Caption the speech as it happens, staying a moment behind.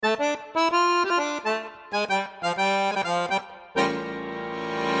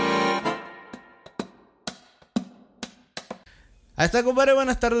Ahí está, compadre,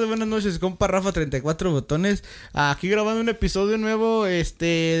 buenas tardes, buenas noches, compa Rafa 34 botones. Aquí grabando un episodio nuevo,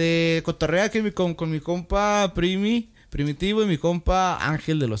 de cotorrea aquí con mi compa Primitivo y mi compa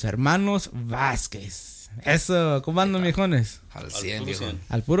Ángel de los Hermanos Vazquez. Eso, ¿cómo andan, viejones? Al 100, viejón.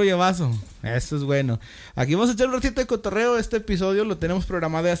 Al puro llevazo. Eso es bueno. Aquí vamos a echar un ratito de cotorreo. Este episodio lo tenemos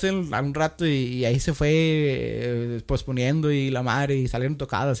programado de hace un rato y ahí se fue posponiendo y la madre y salieron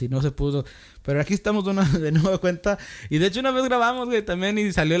tocadas y no se pudo. Pero aquí estamos de nueva cuenta. Y de hecho una vez grabamos, güey, también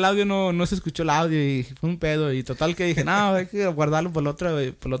y salió el audio, no se escuchó el audio y fue un pedo. Y total que dije, no, hay que guardarlo por la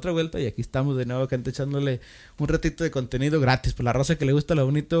otra vuelta. Y aquí estamos de nueva cuenta echándole un ratito de contenido gratis por la raza que le gusta lo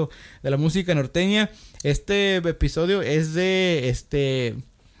bonito de la música norteña. Este episodio es de,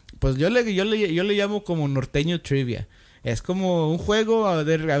 pues yo le llamo como Norteño Trivia. Es como un juego a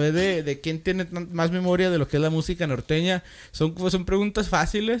ver de quién tiene más memoria de lo que es la música norteña. Son preguntas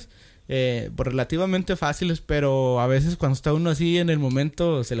fáciles, pues relativamente fáciles, pero a veces cuando está uno así en el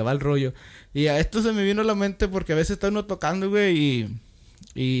momento se le va el rollo. Y a esto se me vino a la mente porque a veces está uno tocando, güey,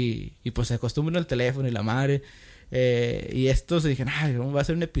 y pues se acostumbra al teléfono y la madre. Y esto se dijeron, ay, vamos a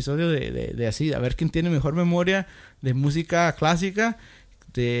hacer un episodio de así, a ver quién tiene mejor memoria de música clásica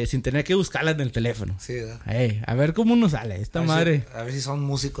sin tener que buscarla en el teléfono. Sí, ¿verdad? A ver cómo nos sale esta madre. A ver si son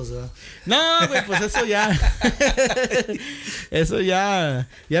músicos, ¿verdad? No, güey, pues eso ya. Eso ya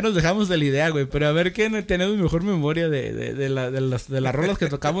nos dejamos de la idea, güey. Pero a ver quién tenemos mejor memoria de las rolas que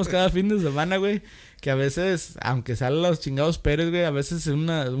tocamos cada fin de semana, güey. Que a veces, aunque salen los chingados Pérez, güey, a veces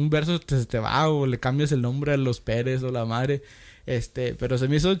un verso te va o le cambias el nombre a los Pérez o la madre. Pero se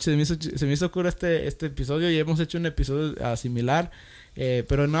me hizo cura este episodio y hemos hecho un episodio similar.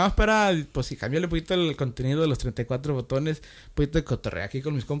 Pero nada más para, pues si cambiarle un poquito el contenido de los 34 botones, un poquito de cotorreo aquí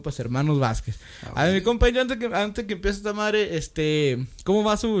con mis compas Hermanos Vazquez. A ver, mi compa, yo antes que empiece esta madre, ¿cómo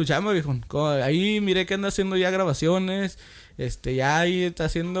va su chamba, viejo? Ahí miré que anda haciendo ya grabaciones, ya ahí está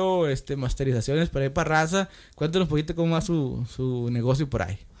haciendo, masterizaciones para ir para raza. Cuéntanos un poquito cómo va su negocio por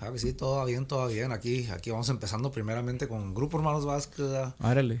ahí. Sí, todo bien. Aquí vamos empezando primeramente con Grupo Hermanos Vazquez, ¿verdad?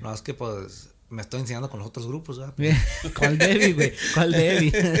 Árale. No, es que pues me estoy enseñando con los otros grupos, ¿verdad? ¿Cuál Debbie, güey? ¿Cuál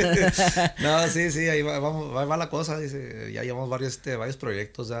Debbie? No, sí, ahí va la cosa. Dice, ya llevamos varios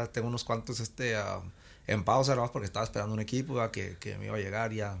proyectos, ya tengo unos cuantos en pausa, ¿verdad? Porque estaba esperando un equipo, ¿verdad? Que me iba a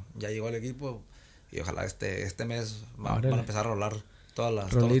llegar, ya llegó el equipo y ojalá este mes van a empezar a rolar todos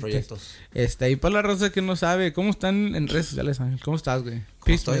los proyectos. Ahí para la raza que no sabe, ¿cómo están en redes sociales, Ángel? ¿Cómo estás, güey?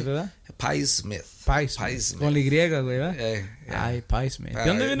 Pie Smith, ¿verdad? Pie Smith. Con la Y, güey, ¿verdad? Ay, Pie Smith. ¿De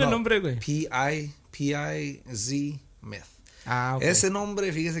dónde viene el nombre, güey? P-I-Z Smith. Ah, ok. Ese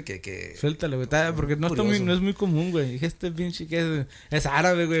nombre, fíjese que suéltale, güey, porque no es muy común, güey. Dije, pinche que es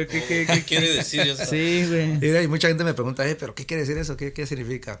árabe, güey. ¿Qué quiere decir eso? Sí, güey. Mira, y mucha gente me pregunta, pero ¿qué quiere decir eso? ¿Qué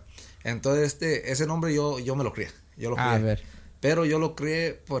significa? Entonces, ese nombre yo me lo crié. A ver. Pero yo lo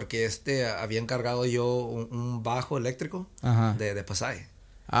creé porque había encargado yo un bajo eléctrico. Ajá. de Pasay.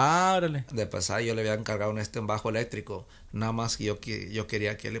 Ah, órale. De Pasay yo le había encargado un bajo eléctrico. Nada más que yo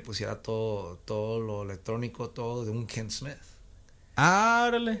quería que él le pusiera todo lo electrónico, todo de un Ken Smith. Ah,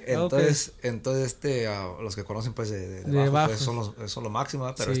 órale. Entonces, los que conocen pues de bajo, pues, son lo máximo,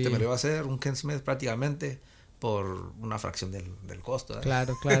 ¿verdad? Pero sí. Me lo iba a hacer un Ken Smith prácticamente por una fracción del costo,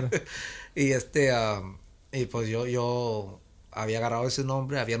 ¿verdad? Claro. Y pues yo había agarrado ese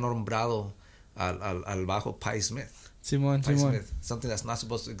nombre, había nombrado al bajo Pie Smith. Simón. Smith. Something that's not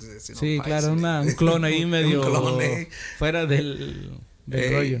supposed to exist, sí, Pie claro, Smith. un clon ahí medio un clon ahí. Fuera del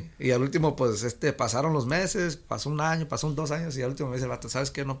rollo. Y al último, pues, pasaron los meses, pasó un año, pasó 2 años, y al último me dice el vato, ¿sabes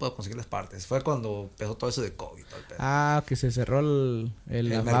qué? No puedo conseguir las partes. Fue cuando empezó todo eso de COVID. Todo el pedo. Que se cerró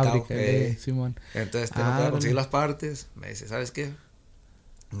la fábrica de Simón. Entonces, no puedo conseguir las partes. Me dice, ¿sabes qué?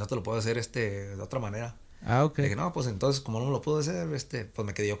 No te lo puedo hacer de otra manera. Ok. Le dije, no, pues entonces, como no lo pude hacer, pues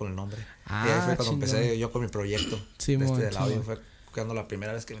me quedé yo con el nombre. Y ahí fue cuando empecé yo con mi proyecto. Del audio. Fue cuando la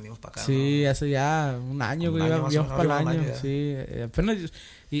primera vez que venimos para acá. Sí, hace ya un año, güey. Ya para el año. Sí, apenas.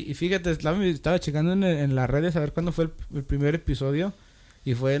 Y fíjate, estaba checando en las redes a ver cuándo fue el primer episodio.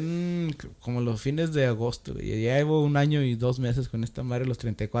 Y fue en como los fines de agosto, güey. Ya llevo 1 año y 2 meses con esta madre, los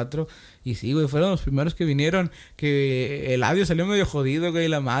 34. Y sí, güey, fueron los primeros que vinieron. Que el audio salió medio jodido, güey,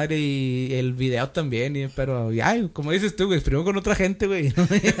 la madre. Y el video también. Pero ya, como dices tú, güey, primero con otra gente, güey.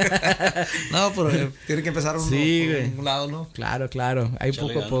 No, pero tiene que empezar por un lado, ¿no? Claro. Ahí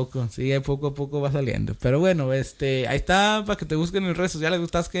poco a poco. Sí, ahí poco a poco va saliendo. Pero bueno, ahí está para que te busquen en redes sociales.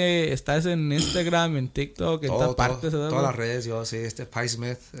 Gustas que estás en Instagram, en TikTok, en todas partes. Todas las redes, yo sí, Pie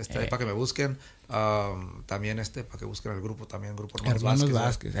Smith, para que me busquen. También para que busquen el grupo también, Grupo Hermanos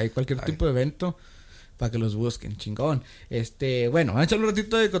Vazquez. Hay cualquier tipo de evento. para que los busquen, chingón. Bueno, vamos a echarle un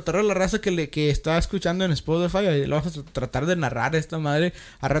ratito de cotorreo a la raza que está escuchando en Spotify. Ahí lo vamos a tratar de narrar esta madre.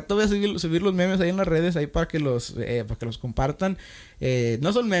 Al rato voy a subir los memes ahí en las redes, ahí para que los compartan.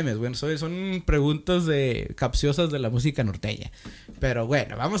 No son memes, bueno, son preguntas capciosas de la música norteña. Pero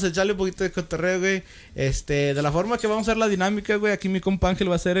bueno, vamos a echarle un poquito de cotorreo, güey. De la forma que vamos a hacer la dinámica, güey, aquí mi compa Ángel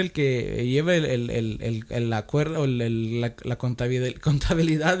va a ser el que lleve el acuerdo, la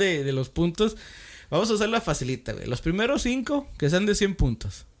contabilidad de los puntos. Vamos a hacerla facilita, güey. Los primeros 5 que sean de 100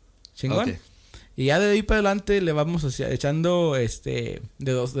 puntos. ¿Chingón? Okay. Y ya de ahí para adelante le vamos echando de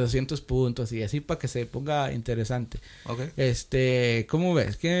 200 puntos y así para que se ponga interesante. Okay. ¿Cómo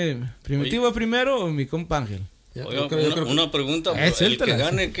ves? ¿Qué Primitivo primero o mi compa Ángel? Oiga, una pregunta, el que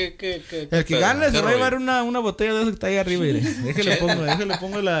gane, ¿qué? El que gane se va a llevar una botella de esa que está ahí arriba, mire. Déjale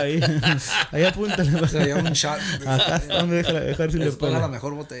pongo la ahí. Ahí apúntale. Se lleva un shot. Acá está donde dejar si le pongo. La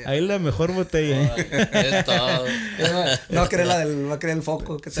mejor botella. Ahí la mejor botella. No va a querer el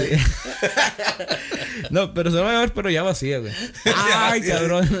foco que está ahí. No, pero se va a llevar, pero ya vacía, güey. Ay,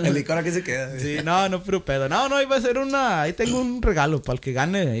 cabrón. El licor aquí se queda. Sí, no, pero pedo. No, ahí va a ser ahí tengo un regalo para el que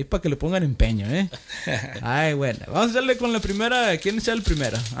gane, ahí para que le pongan empeño, Ay, bueno, vamos a echarle con la primera. ¿Quién echa el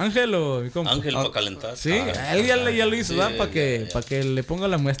primero? ¿Ángel o mi compa? Ángel para calentar. Sí, él ya lo hizo, ¿verdad? Para que le ponga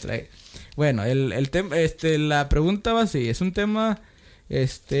la muestra ahí. Bueno, el tema, la pregunta va así, es un tema,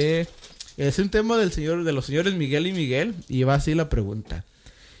 es un tema de los señores Miguel y Miguel, y va así la pregunta.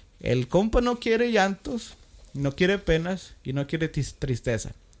 El compa no quiere llantos, no quiere penas y no quiere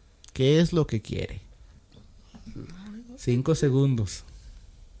tristeza. ¿Qué es lo que quiere? 5 segundos.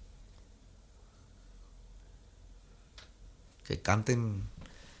 Que canten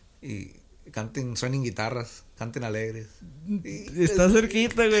suenen guitarras, canten alegres. Está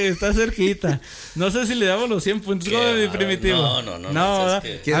cerquita, güey, está cerquita. No sé si le damos los 100 puntos como mi primitivo. No, a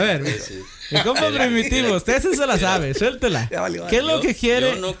ver, mi compa primitivo, usted se la sabe, suéltela. ¿Qué es lo que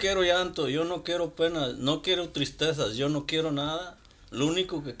quiere? Yo no quiero llanto, yo no quiero penas, no quiero tristezas, yo no quiero nada. Lo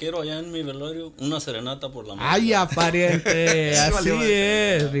único que quiero allá en mi velorio, una serenata por la mañana. Ay, pariente, así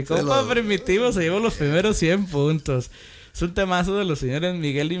es. Mi compa primitivo se llevó los primeros 100 puntos. Es un temazo de los señores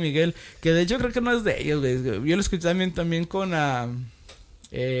Miguel y Miguel, que de hecho creo que no es de ellos, güey. Yo lo escuché también con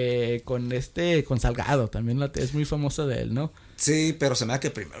Salgado, también es muy famosa de él, ¿no? Sí, pero se me da que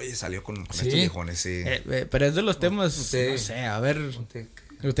primero salió con estos viejones, sí. Pero es de los temas, no sé, a ver,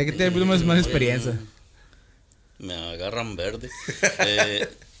 usted que tiene más experiencia. Me agarran verde.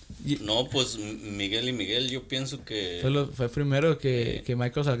 No, pues Miguel y Miguel, yo pienso que fue primero que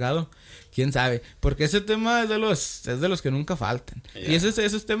Michael Salgado. ¿Quién sabe? Porque ese tema es de los que nunca faltan. Y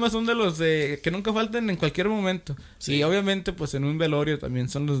esos temas son de los que nunca faltan en cualquier momento. Sí. Y obviamente pues en un velorio también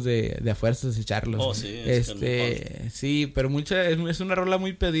son los de a fuerzas echarlos. Oh, sí, sí, pero es una rola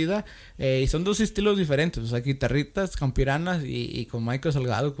muy pedida, y son dos estilos diferentes, o sea, guitarritas campiranas y con Michael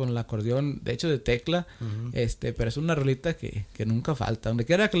Salgado con el acordeón, de hecho de tecla. Pero es una rolita que nunca falta. Donde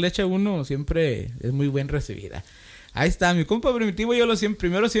quiera que le eche uno siempre es muy bien recibida. Ahí está, mi compa primitivo yo los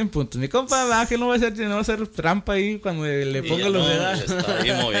primeros 100 puntos. Mi compa Ángel no va a hacer trampa ahí cuando le ponga los dedos. Está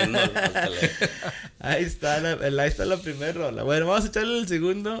ahí moviendo Ahí está la primera rola. Bueno, vamos a echarle el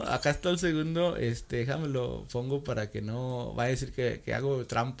segundo. Acá está el segundo. Déjame lo pongo para que no vaya a decir que hago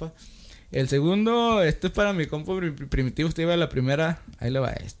trampa. El segundo, es para mi compa primitivo. Usted iba a la primera, ahí le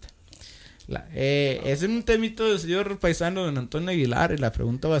va esta. Es un temito del señor paisano don Antonio Aguilar, y la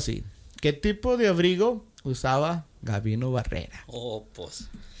pregunta va así: ¿qué tipo de abrigo usaba Gabino Barrera? Oh, pues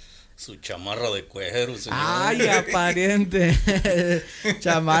su chamarra de cuero, señor. Ay, pariente.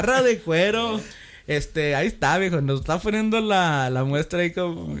 Chamarra de cuero. Ahí está, viejo, nos está poniendo la muestra ahí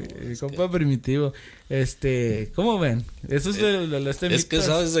con mi compa primitivo. ¿Cómo ven? Eso es es que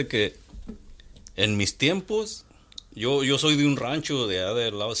sabes de que en mis tiempos yo soy de un rancho de allá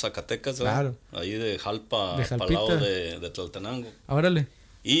del lado de Zacatecas, ¿verdad? Claro. Ahí de Jalpa, para el lado de Tlaltenango. Órale.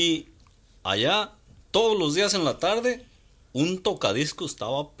 Y allá todos los días en la tarde, un tocadisco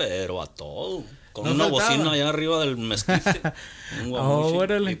estaba, pero a todo. Con una bocina allá arriba del mezquite.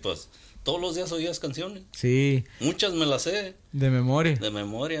 Órale. Y pues, todos los días oías canciones. Sí. Muchas me las sé. De memoria.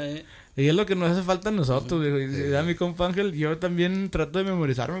 Y es lo que nos hace falta a nosotros, viejo. A mi compa Ángel, yo también trato de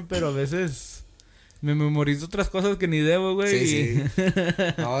memorizarme, pero a veces me memorizo otras cosas que ni debo, güey. Sí.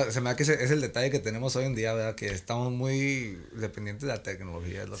 No, se me da que es el detalle que tenemos hoy en día, ¿verdad? Que estamos muy dependientes de la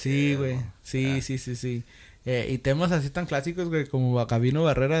tecnología. Sí, güey. Sí. Y temas así tan clásicos, güey, como Gabino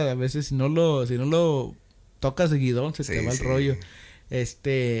Barrera, a veces si no lo tocas seguidón, se te va el rollo.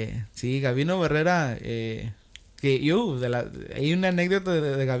 Sí, Gabino Barrera, hay una anécdota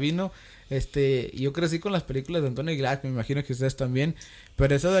de Gabino. Yo crecí con las películas de Antonio Aguilar, que me imagino que ustedes también.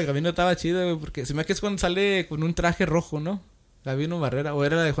 Pero esa de Gabino estaba chida, güey, porque se me hace que es cuando sale con un traje rojo, ¿no? Gabino Barrera, o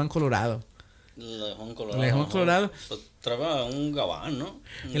era la de Juan Colorado. La de Juan Colorado. La de Juan Colorado. Pues, traeba un gabán, ¿no?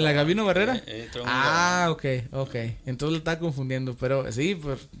 ¿En la Gabino Barrera? Gabán. Ok. Entonces lo estaba confundiendo. Pero sí,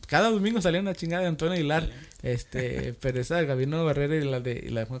 pues cada domingo salía una chingada de Antonio Aguilar. Sí. Pero esa de Gabino Barrera y la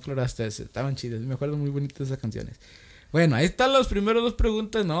de Juan Colorado estaban chidas. Me acuerdo muy bonitas esas canciones. Bueno, ahí están las primeras 2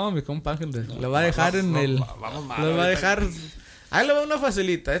 preguntas. No, mi compa Ángel, lo va a dejar en el... Vamos mal. Lo va a dejar... Ahí le va una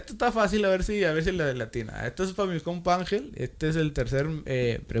facilita. Esto está fácil, a ver si la latina. Esto es para mi compa Ángel. Este es el tercer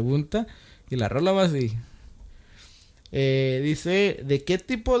pregunta. Y la rola va así. Dice, ¿de qué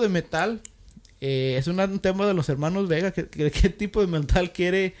tipo de metal? Es un tema de los hermanos Vega. ¿De qué tipo de metal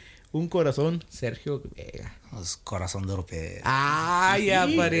quiere un corazón Sergio Vega? Pues corazón de europeo. Ay,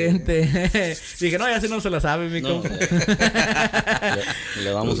 aparente. Dije, no, ya si no se la sabe, mi compa. Le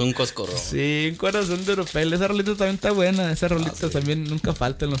damos un coscorrón. Sí, un corazón de europeo. Esa rolita también está buena. Esa rolita también nunca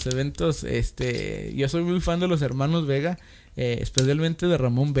falta en los eventos. Yo soy muy fan de los hermanos Vega. Especialmente de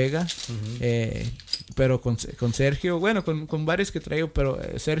Ramón Vega. Pero con Sergio. Bueno, con varios que traigo. Pero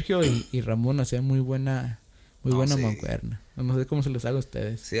Sergio y Ramón hacían muy buena mancuerna. No sé cómo se les haga a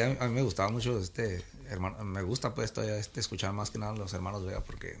ustedes. Sí, a mí me gustaba mucho hermano, me gusta pues todavía escuchar más que nada los hermanos Vega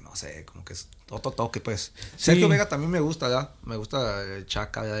porque no sé, como que es otro toque pues. Sí. Sergio Vega también me gusta ya, me gusta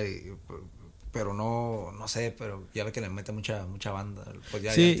Chaca ya pero no sé, pero ya ve que le mete mucha banda, pues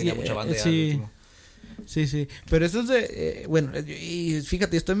ya tenía mucha banda ya al último. Sí, pero eso es de, bueno, y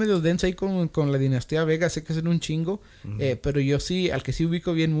fíjate, estoy medio denso ahí con la dinastía Vega, sé que son un chingo, pero yo sí, al que sí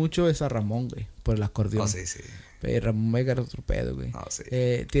ubico bien mucho es a Ramón, güey, por el acordeón. Sí. Ramón Vega era otro pedo, güey. Sí.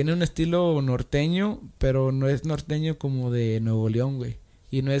 Tiene un estilo norteño, pero no es norteño como de Nuevo León, güey.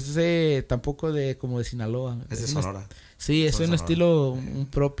 Y no es tampoco como de Sinaloa. Es de Sonora. Sí, es un estilo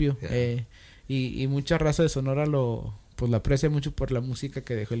propio. Yeah. Y mucha raza de Sonora lo aprecia mucho por la música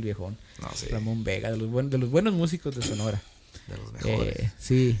que dejó el viejón. Sí. Ramón Vega, de los buenos músicos de Sonora. De los mejores.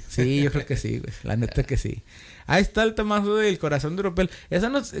 Sí, yo creo que sí, güey. La neta que sí. Ahí está el temazo del corazón de Europel. Esa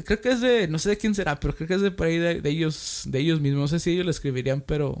creo que es no sé de quién será, pero creo que es de por ahí de ellos mismos. No sé si ellos la escribirían,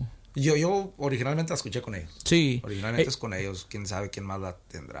 pero... Yo originalmente la escuché con ellos. Sí. Originalmente es con ellos. Quién sabe quién más la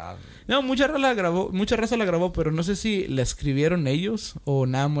tendrá. No, mucha raza la grabó, pero no sé si la escribieron ellos o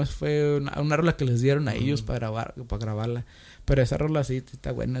nada más fue una rola que les dieron a ellos para grabarla. Pero esa rola sí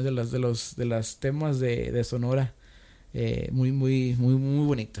está buena, es de las temas de Sonora. Muy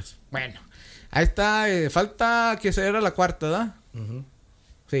bonitas. Bueno, ahí está. Falta que sea la cuarta, ¿verdad?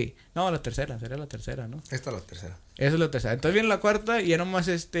 Sí. No, la tercera. Será la tercera, ¿no? Esta es la tercera. Esa es la tercera. Entonces viene la cuarta y ya nomás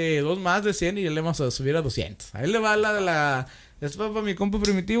 2 más de 100 y ya le vamos a subir a 200. Ahí le va la de la... Esto va para mi compa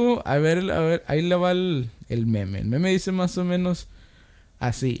Primitivo. A ver, ahí le va el meme. El meme dice más o menos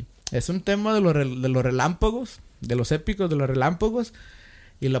así. Es un tema de los relámpagos, de los épicos de los relámpagos.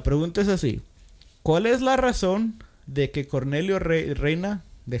 Y la pregunta es así. ¿Cuál es la razón de que Cornelio Reina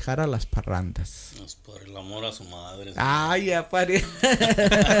dejara las parrandas? Pues por el amor a su madre. Ay, ya paré.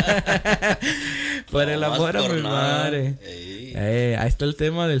 Por el amor a mi madre. Ahí está el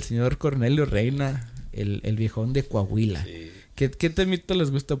tema del señor Cornelio Reina, el viejón de Coahuila. Sí. ¿Qué temita les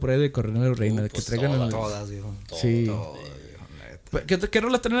gusta por ahí de Cornelio Reina? Pues que traigan todas, viejo. Sí. ¿Qué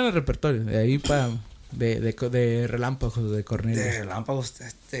rolas traen en el repertorio? De ahí de relámpagos de Cornelio. De relámpagos,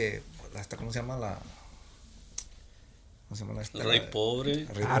 ¿cómo se llama la...? Rey Pobre.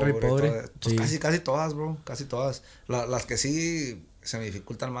 Rey Pobre. Pues sí. casi todas, bro. Casi todas. Las que sí se me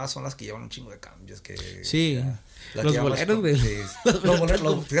dificultan más son las que llevan un chingo de cambios. Sí. Los boleros, güey. Sí. Los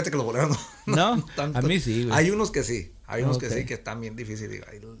boleros, fíjate que los boleros no tanto. A mí sí, güey. Hay unos que sí. Hay unos que sí que están bien difíciles. Digo,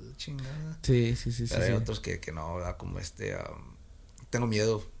 ay, chingada. Sí. Pero hay otros que no, ¿verdad? Como tengo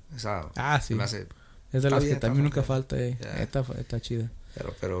miedo. Sí. Me hace, es de las que también nunca falta. Está chida.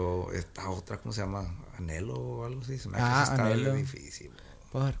 Pero esta otra, ¿cómo se llama? Anhelo o algo así. Se me hace que está difícil.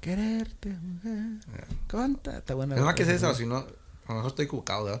 Por quererte, mujer. Está buena. Es más que es esa, si no, a lo mejor estoy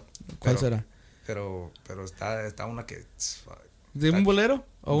equivocado, ¿verdad? ¿Cuál será? Pero está una que... ¿De un bolero?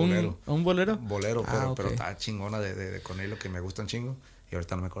 ¿O bolero. un bolero? Bolero, pero está chingona de Cornelio, que me gusta un chingo. Y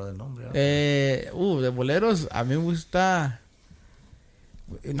ahorita no me acuerdo del nombre. De boleros, a mí me gusta...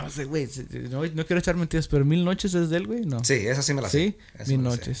 No sé, güey, no quiero echar mentiras, pero 1000 noches es de él, güey, ¿no? Sí, esa sí me la sé. Sí, 1000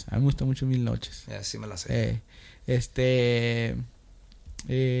 noches. A mí me gusta mucho 1000 noches. Sí me la sé.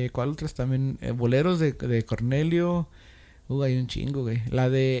 ¿Cuál otras también? Boleros de Cornelio. Hay un chingo, güey. La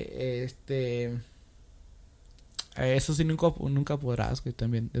de eso sí nunca podrás, güey,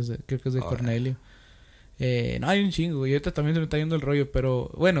 también. Creo que es de Cornelio. No, hay un chingo, güey. Ahorita también se me está yendo el rollo.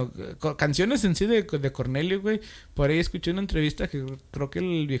 Pero, bueno, canciones en sí de Cornelio, güey. Por ahí escuché una entrevista que creo que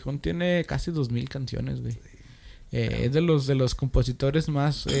el viejón tiene casi 2000 canciones, güey. Es de los compositores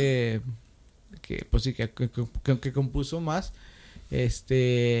más... que pues sí, que compuso más.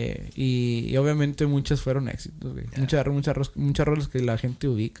 Y obviamente muchas fueron éxitos, güey. Muchas rolas que la gente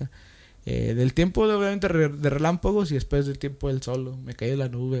ubica. Del tiempo, obviamente, de Relámpagos y después del tiempo del solo. Me caí de la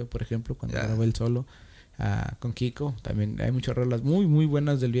nube, por ejemplo, cuando grabé el solo. Con Kiko, también hay muchas rolas muy muy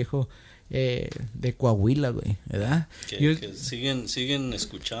buenas del viejo de Coahuila, güey, ¿verdad? Que siguen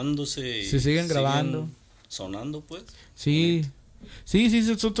escuchándose y se siguen grabando, sonando, pues. Sí. Sí,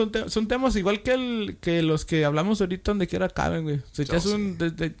 son temas igual que los que hablamos ahorita donde quiera caben, güey. Si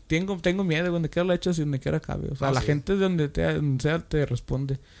te tengo miedo donde quiera la echas y donde quiera cabe. O sea, la gente de donde sea te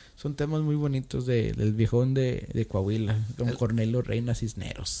responde. Son temas muy bonitos del viejón de Coahuila, don Cornelio Reina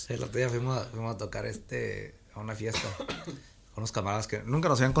Cisneros. El otro día fuimos a tocar a una fiesta con unos camaradas que nunca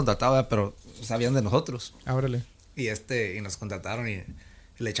nos habían contratado, pero sabían de nosotros. Ábrele. Y nos contrataron y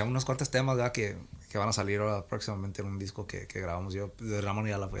le echamos unos cuantos temas, ¿verdad? Que van a salir ahora próximamente en un disco que grabamos yo de Ramón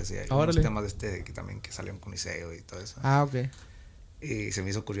y Ala, pues. Y hay unos temas que también que salieron con Iseo y todo eso. Ah, ok. Y se me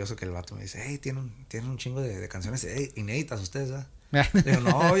hizo curioso que el vato me dice, hey, tienen un chingo de canciones inéditas ustedes, ¿verdad? Digo,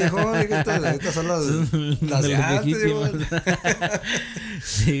 no, viejo, estas son las de antes, digo.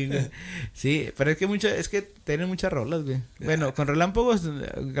 Sí, güey. Sí, pero es que tienen muchas rolas, güey. Bueno, con Relámpagos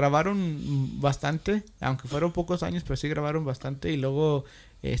grabaron bastante, aunque fueron pocos años, pero sí grabaron bastante. Y luego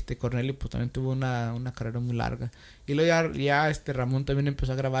Cornelio pues también tuvo una carrera muy larga. Y luego ya Ramón también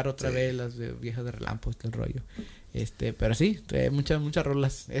empezó a grabar otra vez las viejas de Relámpagos, el rollo. Pero sí, muchas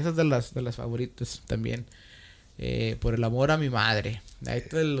rolas. Esas de las favoritas también. Por el amor a mi madre. Ahí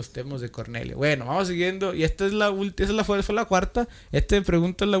están los temas de Cornelio. Bueno, vamos siguiendo. Y esta es fue la cuarta. Esta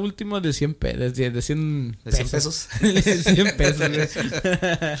pregunta es la última de 100 pesos. De 100 pesos. De 100 pesos.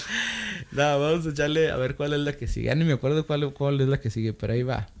 No, vamos a echarle a ver cuál es la que sigue. Ya ni me acuerdo cuál es la que sigue, pero ahí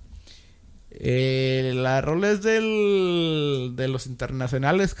va. La rola es de los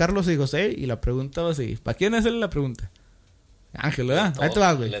internacionales Carlos y José. Y la pregunta va así. ¿Para quién es la pregunta? Ángel, ¿verdad? Ahí te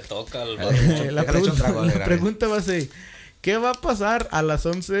va, güey. Le toca al la pregunta va a ser: ¿qué va a pasar a las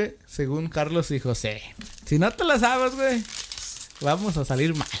 11 según Carlos y José? Si no te la sabes, güey, vamos a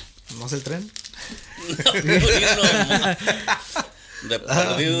salir mal. ¿No es el tren? De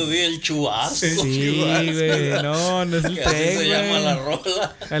perdido di el chubazo. Sí, güey, no es el tren, así se llama la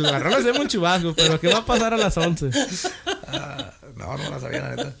rola. La rola se llama un chubasco, pero ¿qué va a pasar a las 11? No la sabía,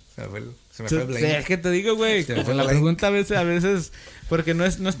 la neta. Se me fue el blame. Es que te digo, güey, la pregunta a veces, porque no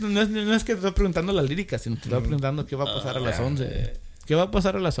es que te estoy preguntando las líricas, sino te estoy preguntando qué va a pasar a las 11. ¿Qué va a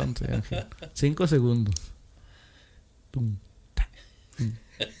pasar a las 11, Ángel? 5 segundos. Tum, ta,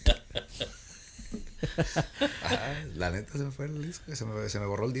 la neta se me fue el disco, se me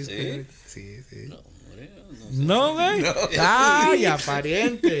borró el disco. Sí. No, güey. Ay,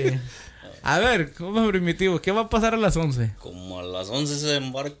 aparente. A ver, ¿cómo es primitivo? ¿Qué va a pasar a las 11? Como a las 11 se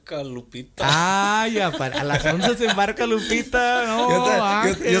embarca Lupita. Ay, a las 11 se embarca Lupita. No,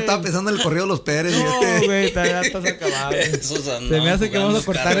 yo estaba pensando en el corrido de los Pérez. No, güey, ya estás acabado. Se me hace que vamos a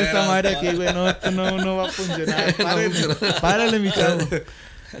cortar esta madre aquí, güey. No, esto no va a funcionar. Párale, mi chavo.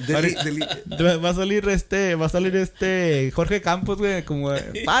 Va a salir Jorge Campos, güey, como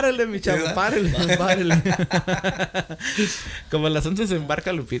párale, mi chavo, párale. Como a las 11 se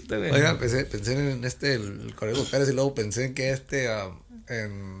embarca Lupita, güey. Oiga, pensé en el Correo Pérez y luego pensé en que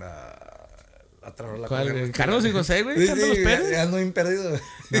en ¿Cuál? Carlos y José, güey, Carlos Pérez. Ya ando bien perdido.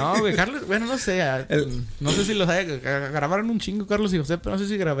 No, güey, Carlos, bueno, no sé, no sé si los grabaron un chingo Carlos y José, pero no sé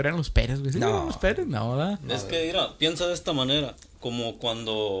si grabarían los Pérez, güey. ¿Sí no. Los Pérez? No, ¿verdad? Es que, mira, piensa de esta manera, como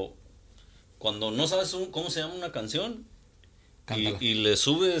cuando no sabes cómo se llama una canción y le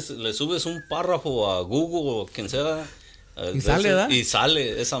subes un párrafo a Google o quien sea. Y sale, ¿verdad? Y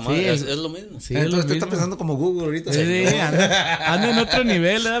sale esa madre, es lo mismo. Sí, entonces tú estás pensando como Google ahorita. Sí, anda en otro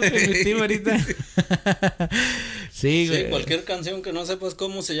nivel, ¿verdad? Primitivo ahorita. Sí, güey. Cualquier canción que no sepas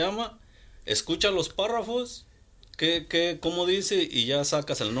cómo se llama, escucha los párrafos, cómo dice, y ya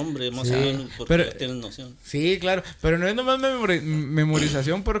sacas el nombre más o menos, porque ya tienes noción. Sí, claro, pero no es nomás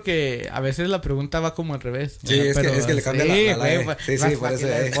memorización, porque a veces la pregunta va como al revés. Sí, es que le cambia la sí,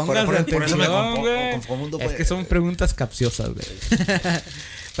 por eso me confundo. Es que son preguntas capciosas, güey.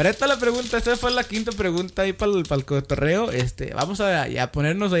 Pero esta es la pregunta, esta fue la quinta pregunta ahí para el cotorreo. Vamos a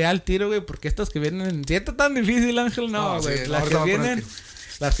ponernos allá al tiro, güey, porque estas que vienen, si está tan difícil, Ángel, no, güey.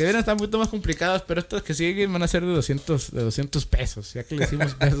 Las que vienen están un poquito más complicadas, pero estas que siguen van a ser de 200 pesos, ya que le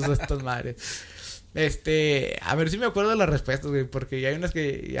hicimos pesos a estas madres. A ver si me acuerdo de las respuestas, güey, porque ya hay unas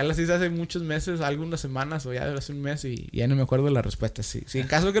que ya las hice hace muchos meses, algunas semanas o ya hace un mes y ya no me acuerdo de las respuestas. Sí. Si en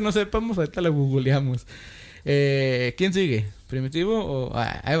caso que no sepamos, ahorita la googleamos. ¿Quién sigue? ¿Primitivo o...?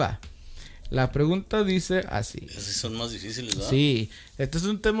 Ahí va. La pregunta dice así. Esos son más difíciles, ¿verdad? Sí. Este es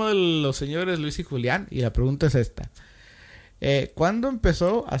un tema de los señores Luis y Julián y la pregunta es esta. ¿Cuándo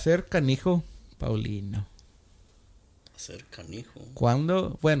empezó a ser canijo Paulino? Ser canijo.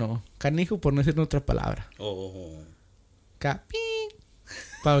 ¿Cuándo? Bueno, canijo por no decir otra palabra.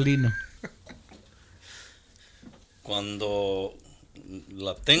 Paulino. Cuando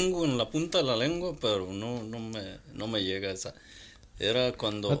la tengo en la punta de la lengua, pero no me llega esa. Era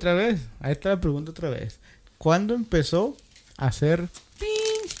cuando... Otra vez, ahí está la pregunta otra vez. ¿Cuándo empezó a ser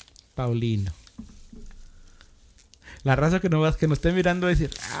Paulino? La raza que no esté mirando va a decir,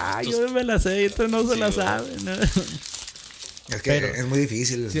 yo me la sé, esto no se la sabe, ¿no? Es que es muy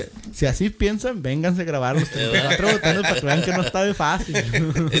difícil. Si así piensan, vénganse a grabar los 34 botones para que vean que no está de fácil.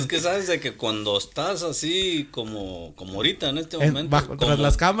 Es que sabes de que cuando estás así como ahorita en este momento. Tras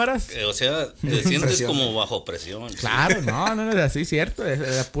las cámaras. O sea, te sientes como bajo presión. Claro, ¿sí? No, es así, cierto. Es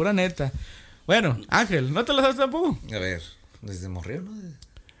la pura neta. Bueno, Ángel, ¿no te lo sabes tampoco? A ver, desde Morrillo, ¿no?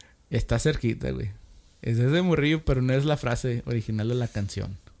 Está cerquita, güey. Es desde Morrillo, pero no es la frase original de la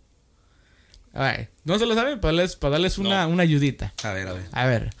canción. A ver, ¿no se lo saben? Para darles una ayudita. A ver. A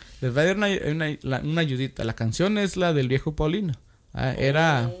ver, les voy a dar una ayudita. La canción es la del viejo Paulino.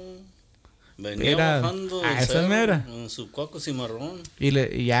 Venía bajando esa mera. En su cuaco cimarrón.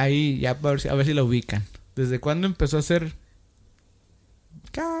 Y ahí, ya a ver si la ubican. ¿Desde cuándo empezó a ser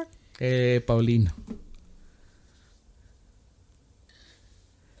Paulino?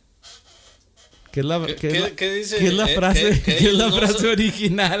 ¿Qué es la frase? ¿Qué es la frase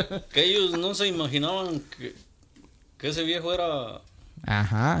original? Que ellos no se imaginaban que ese viejo era...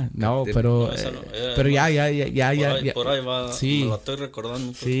 Ajá, no, pero ya. Por ahí va, sí. Me lo estoy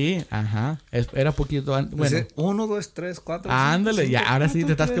recordando. Sí, ajá, era poquito antes. Bueno. 1, 2, 3, 4. Ándale, ya, ahora sí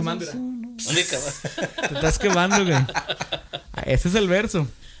te estás quemando. Te estás quemando, güey. Ese es el verso.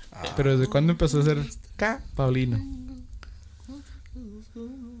 Pero ¿desde cuándo empezó a ser Paulino?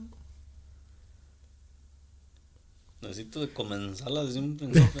 Necesito de comenzarla desde un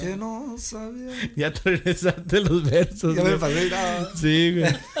principio. Que no sabía. Ya te regresaste los versos. Ya me pasé nada. Sí,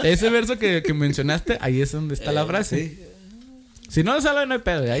 güey. Ese verso que mencionaste, ahí es donde está la frase. Sí. Si no sale, no hay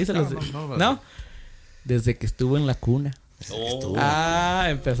pedo. Ahí se los... ¿No? Desde que estuvo en la cuna.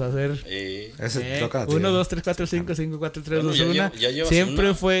 Empezó a hacer. Ese toca. 1, 2, 3, 4, 5, 5, 4, 3, 2, 1.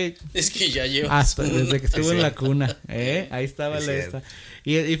 Siempre fue. Es que ya llevas hasta desde que estuvo en la cuna. Ahí estaba la esta.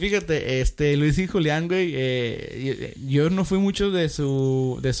 Y fíjate, Luis y Julián, güey, yo no fui mucho de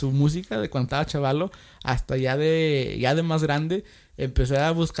su música de cuando estaba chavalo, hasta ya de más grande, empecé a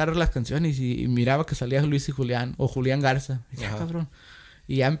buscar las canciones y miraba que salía Luis y Julián, o Julián Garza. Y dije, cabrón.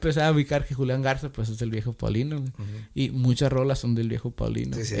 Y ya empecé a ubicar que Julián Garza, pues, es del viejo Paulino, güey. Y muchas rolas son del viejo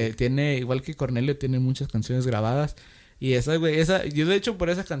Paulino. Sí. Tiene, igual que Cornelio, tiene muchas canciones grabadas. Y yo de hecho por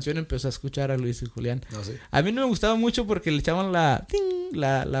esa canción empecé a escuchar a Luis y Julián. No, sí. A mí no me gustaba mucho porque le echaban el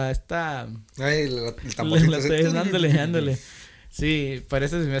tamborcito. Ándale. Sí,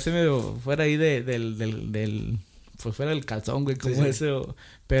 parece, se me hace medio fuera ahí pues fuera del calzón, güey, como ese.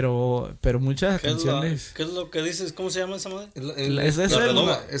 Pero muchas canciones. ¿Qué es lo que dices? ¿Cómo se llama esa madre?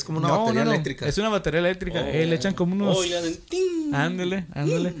 Es como una batería eléctrica. Es una batería eléctrica. Le echan como unos... Ándale.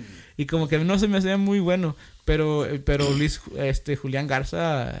 Y como que no se me hacía muy bueno. Pero Luis, Julián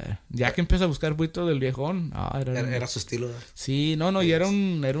Garza, ya que empieza a buscar buito del viejón. Era su estilo. Sí, y era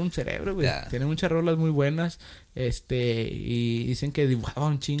un cerebro, güey. Yeah. Tiene muchas rolas muy buenas. Y dicen que dibujaba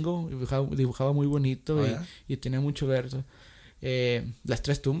un chingo. Dibujaba muy bonito. Y tenía mucho verso. Las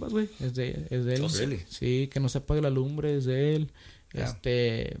 3 tumbas, güey, es de él. Oh, really? Sí, que no se apague la lumbre, es de él.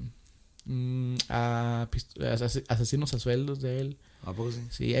 Asesinos a sueldos de él. ¿A poco sí?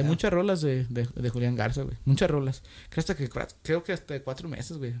 Sí, hay muchas rolas de Julián Garza, güey. Muchas rolas. Creo que hasta 4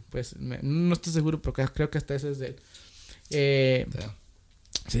 meses, güey. Pues no estoy seguro, pero creo que hasta ese es de él.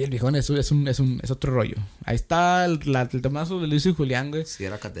 Sí, el viejón es otro rollo. Ahí está el temazo de Luis y Julián, güey. Sí,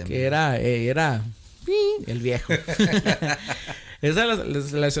 era académico. Que era el viejo. Esa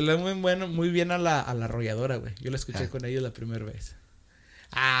la salió muy bien a la arrolladora, güey. Yo la escuché con ellos la primera vez.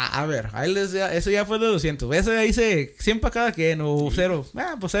 A ver, ahí eso ya fue de 200. Ese ahí hice 100 para cada quien o 0.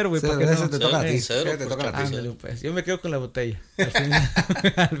 Pues 0, güey. Porque no te toca a ti. Te toca a ti. Ándale, pues. Yo me quedo con la botella.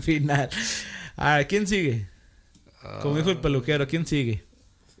 Al final. A ver, ¿quién sigue? Como dijo el peluquero, ¿quién sigue?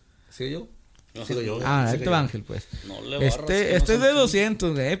 ¿Sigo yo? Sigo yo. Ahí te va Ángel, pues. No le barras, es de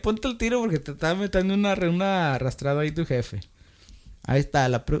 200, güey. Ponte el tiro porque te está metiendo una arrastrada ahí tu jefe. Ahí está.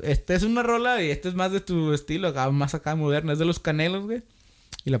 Esta es una rola y esta es más de tu estilo, más acá moderna. Es de los Canelos, güey.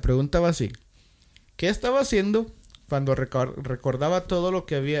 Y la pregunta va así. ¿Qué estaba haciendo cuando recordaba todo lo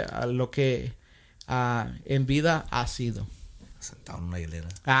que había, en vida ha sido? Sentado en una hilera.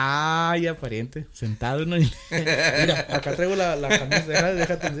 Ay, aparente. Sentado en una hilera. Mira, acá traigo la camisa.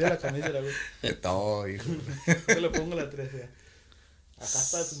 Déjate enseñar la camisa, güey. Todo, hijo. Yo le pongo la 13. Acá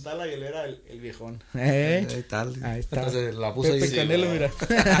está sentada la hilera el viejón. Ahí está. Entonces la puse Pepe ahí. Canelo, sí, mira.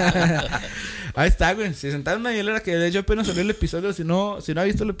 Ahí está, güey. Si sentado en una hielera, que de hecho apenas salió el episodio. Si no ha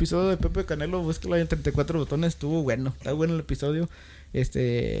visto el episodio de Pepe Canelo, búsquelo ahí en 34 botones. Estuvo bueno. Está bueno el episodio.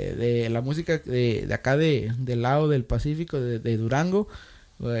 De la música de acá del lado del Pacífico, de Durango.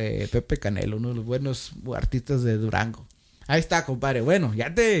 Pepe Canelo, uno de los buenos artistas de Durango. Ahí está, compadre. Bueno,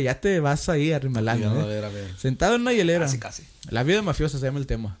 ya te vas ahí arrimalando. A ver. Sentado en una hielera. Casi. La vida mafiosa se llama el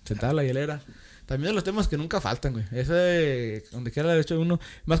tema. Sentado en la hielera. También de los temas que nunca faltan, güey. Ese, donde quiera de hecho uno.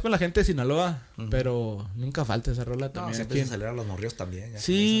 Más con la gente de Sinaloa. Pero nunca falta esa rola también. No, siempre se celebran los morrillos también.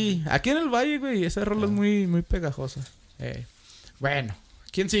 Sí, aquí en el Valle, güey. Esa rola es muy, muy pegajosa. Bueno,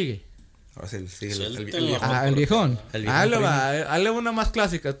 ¿quién sigue? Ahora sí, el viejón. El viejón. Hazle una más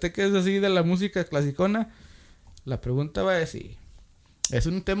clásica. Usted que es así de la música clasicona. La pregunta va a decir. Es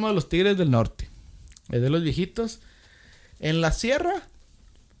un tema de los Tigres del Norte. Es de los viejitos. En la sierra,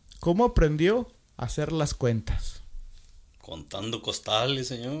 ¿cómo aprendió a hacer las cuentas? Contando costales,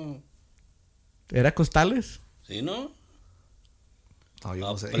 señor. ¿Era costales? ¿Sí, no? No, yo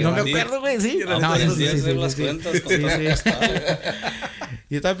no sé. No me acuerdo, güey, sí. Aprendí a hacer las cuentas contando costales.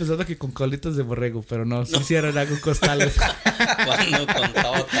 Yo estaba pensando que con colitas de borrego, pero no, sí era con costales. Cuando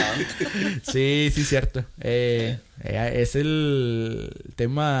contaba tanto. Sí, cierto. Es el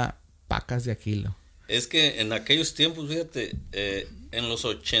tema pacas de Aquilo. Es que en aquellos tiempos, fíjate, en los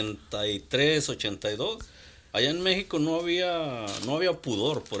 83, 82, allá en México no había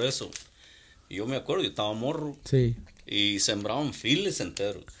pudor por eso. Y yo me acuerdo, yo estaba morro. Sí. Y sembraban files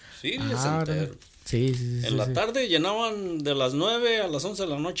enteros. Enteros. Sí. En la tarde llenaban, de las 9 a las 11 de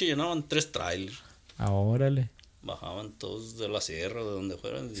la noche, llenaban 3 trailers. Órale. Bajaban todos de la sierra, de donde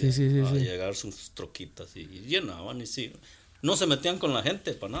fueran, a llegar sus troquitas y llenaban y sí. No se metían con la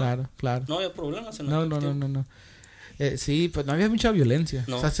gente para nada. Claro. No había problemas en No. Sí, pues no había mucha violencia.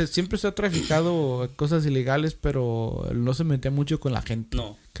 No. O sea, siempre se ha traficado cosas ilegales, pero no se metía mucho con la gente.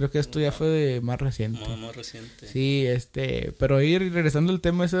 No. Creo que esto ya fue más reciente. Más reciente. Sí, pero regresando al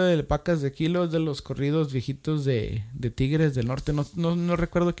tema ese de pacas de kilos, de los corridos viejitos de Tigres del Norte. No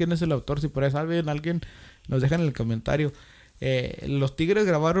recuerdo quién es el autor, si por ahí saben alguien, nos dejan en el comentario. Los Tigres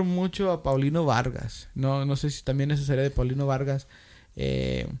grabaron mucho a Paulino Vargas. No sé si también esa serie de Paulino Vargas.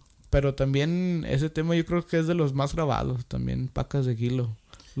 Pero también ese tema yo creo que es de los más grabados. También pacas de kilo.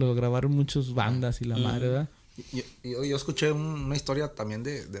 Lo grabaron muchas bandas y la madre, ¿verdad? Yo escuché una historia también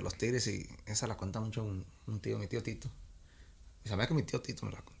de los Tigres y esa la cuenta mucho un tío, mi tío Tito. Y sabía que mi tío Tito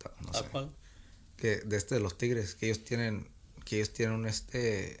me la contaba, no sé. ¿Cuál? Que de los Tigres, que ellos tienen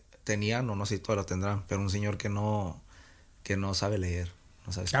tenían, o no sé si todavía lo tendrán, pero un señor que no sabe leer,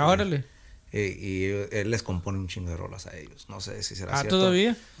 no sabe escribir. Órale. Y él les compone un chingo de rolas a ellos. No sé si será cierto.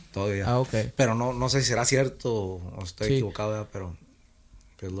 ¿Todavía? Todavía. Ok. Pero no sé si será cierto o estoy equivocado, ¿verdad? Pero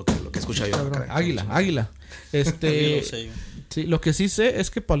es lo que escucho yo. Águila. Sí, lo que sí sé es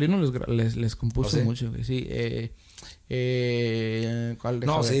que Paulino les compuso mucho. Sí. ¿Cuál?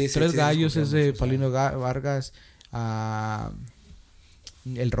 No, sí. Tres Gallos es de Paulino Vargas.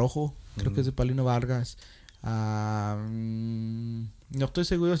 El Rojo, creo que es de Paulino Vargas. No estoy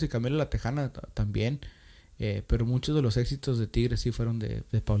seguro si Camila la Tejana también, pero muchos de los éxitos de Tigres sí fueron de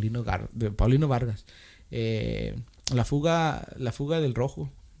Paulino Vargas. La fuga del Rojo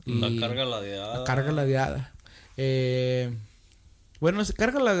y la carga ladeada. Bueno,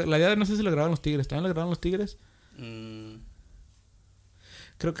 carga ladeada, no sé si la grabaron los Tigres. ¿También la grabaron los Tigres?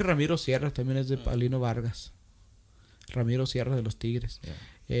 Creo que Ramiro Sierra también es de Paulino Vargas. Ramiro Sierra de los Tigres.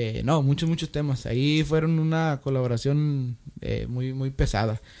 Muchos temas. Ahí fueron una colaboración muy, muy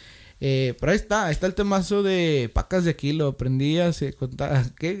pesada. Pero ahí está el temazo de pacas de Aquilo. Aprendí a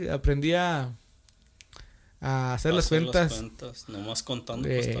hacer las cuentas. Nomás contando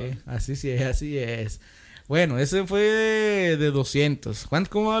costales. Así es. Bueno, ese fue de 200.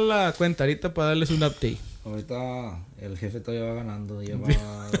 ¿Cómo va la cuenta ahorita para darles un update? Ahorita el jefe todavía va ganando. Lleva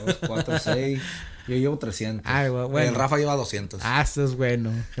 2, 4, 6. Yo llevo 300. Bueno. El Rafa lleva 200. Eso es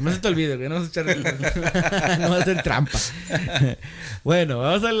bueno. Que no se te olvide, que no vas a echar... no vas a hacer trampa. Bueno,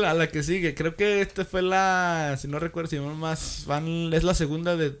 vamos a la que sigue. Creo que esta fue si no recuerdo, si no más es la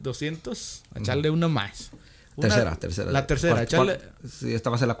segunda de 200. A echarle una más. Tercera. La tercera, echarle... Sí, esta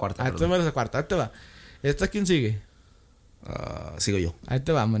va a ser la cuarta. Esta va a ser la cuarta. Ahí te va. ¿Esta quién sigue? Sigo yo. Ahí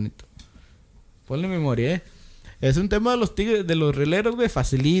te va, manito. Ponle memoria, Es un tema de los tigres, de los rieleros, güey.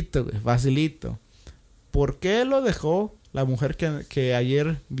 Facilito, güey. Facilito. ¿Por qué lo dejó la mujer que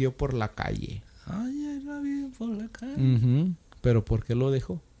ayer vio por la calle? Ayer la vi por la calle. Pero ¿por qué lo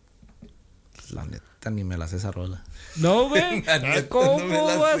dejó? La neta, ni me la sé esa rola. No, güey. ¿Cómo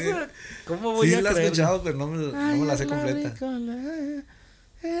no vas a...? ¿Cómo voy a Sí la he creer? escuchado, pero no me la sé completa.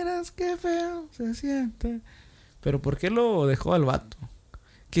 Eras que feo se siente. Pero ¿por qué lo dejó al vato?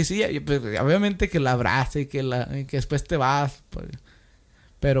 Que sí, pues, obviamente que la abrace y que después te vas. Pues.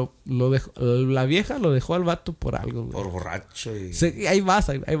 Pero la vieja lo dejó al vato por algo, güey. Por borracho y... Sí, ahí vas,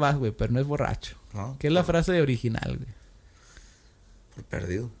 güey, pero no es borracho. ¿No? ¿Qué es la frase original, güey? Por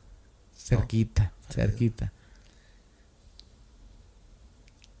perdido. Cerquita, no, cerquita.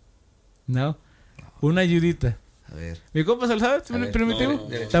 ¿No? Una ayudita. A ver. ¿Mi compa se lo sabe? ¿Primitivo?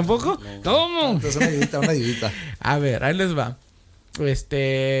 No. ¿Tampoco? No. ¿Cómo? Entonces una ayudita. A ver, ahí les va.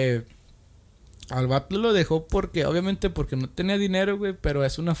 Al vato lo dejó obviamente porque no tenía dinero, güey, pero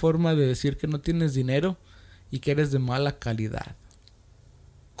es una forma de decir que no tienes dinero y que eres de mala calidad.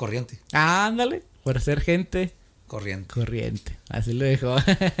 Corriente. Ándale, por ser gente Corriente. Así lo dejó.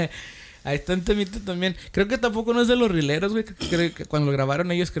 Ahí está un temita también. Creo que tampoco no es de los rileros, güey. Creo que cuando lo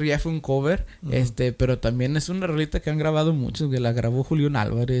grabaron ellos creo que ya fue un cover. Pero también es una rolita que han grabado muchos, güey. La grabó Julián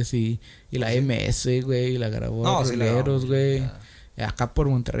Álvarez y la MS, güey. Y la grabó rileros, güey. Acá por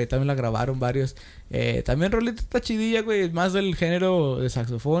Monterrey también la grabaron varios. También rolita está chidilla, güey. Más del género de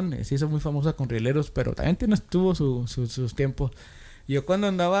saxofón. Se hizo muy famosa con rileros, pero también tuvo sus tiempos. Yo cuando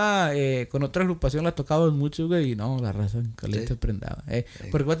andaba con otra agrupación la tocaba mucho, güey, y no, la raza en caliente prendaba.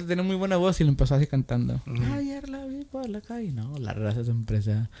 Porque Guate tenía muy buena voz y le empezó así cantando. Ayer la vi por la calle. No, la raza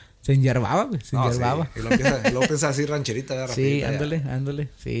se enyerbaba, güey, se enyerbaba. Sí. Y lo empieza así rancherita, ¿verdad? Sí, ándale.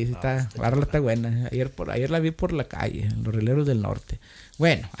 Sí, está, la rola está buena. Ayer la vi por la calle, en los rileros del norte.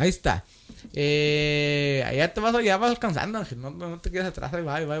 Bueno, ahí está. Allá vas alcanzando, Ángel. No te quedes atrás, ahí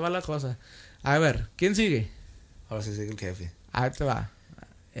va la cosa. A ver, ¿quién sigue? Ahora sí sigue el jefe. Ahí te va.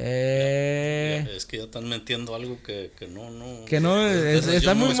 Es que ya están metiendo algo que no. Que no,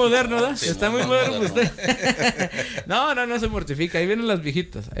 está muy moderno, ¿verdad? Sí, está muy moderno usted. No se mortifica. Ahí vienen las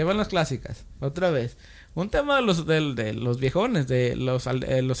viejitas. Ahí van las clásicas. Otra vez. Un tema de los viejones, de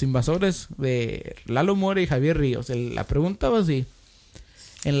los invasores de Lalo Mora y Javier Ríos. La pregunta va así.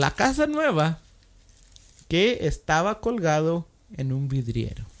 En la casa nueva, ¿qué estaba colgado en un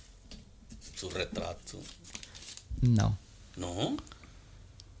vidriero? Su retrato. No. ¿No?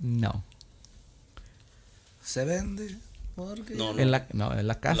 No. ¿Se vende? Porque... No. En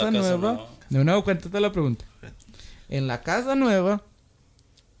la casa nueva. De nuevo, cuéntate la pregunta. En la casa nueva,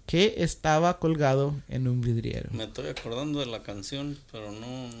 ¿qué estaba colgado en un vidriero? Me estoy acordando de la canción, pero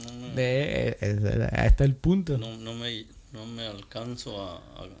no me... Ahí está el punto. No me alcanzo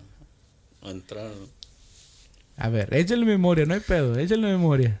a entrar. A ver, échale memoria, no hay pedo, échale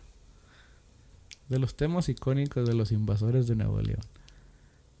memoria. De los temas icónicos de los invasores de Nuevo León.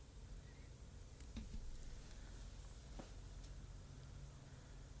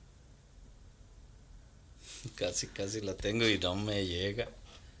 Casi la tengo y no me llega.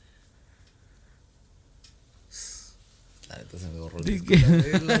 La neta se me borró.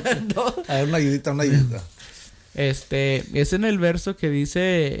 No. A ver, una ayudita. Es en el verso que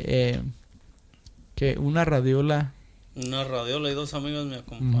dice que una radiola. Una radiola y dos amigos me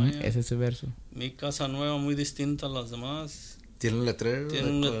acompañan. Es ese verso. Mi casa nueva muy distinta a las demás. ¿Tiene un letrero?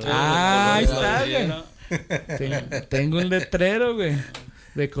 Ahí está, güey. Tengo un letrero, güey.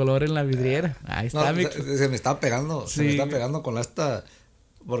 De color en la vidriera. Ahí está, se me está pegando. Sí. Se me está pegando con esta.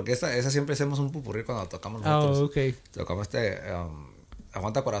 Porque esa siempre hacemos un pupurrí cuando tocamos nosotros. Ok. Tocamos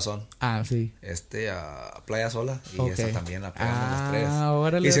Aguanta Corazón. Sí. Playa Sola. Y Okay. esa también la pegamos los tres.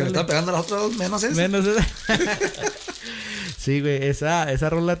 Órale, y se me está pegando las otras dos, menos esa. Sí, güey. Esa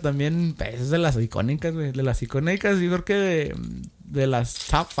rola también es de las icónicas, güey. De las icónicas, yo creo que de las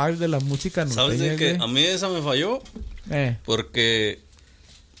top 5 de la música norteña. ¿Sabes de que güey? a mí esa me falló? Porque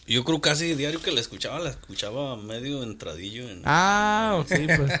yo creo casi diario que la escuchaba medio entradillo. Ok,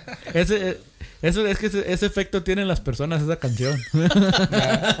 pues. Ese efecto tienen las personas, esa canción.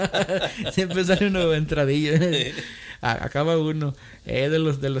 Siempre sale uno entradillo. Acaba uno. De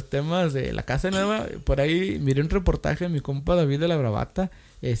los temas de la casa nueva, por ahí miré un reportaje de mi compa David de la Bravata,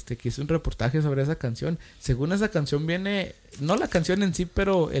 que hizo un reportaje sobre esa canción. Según esa canción viene, no la canción en sí,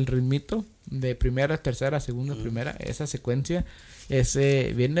 pero el ritmito de primera, tercera, segunda, primera, esa secuencia,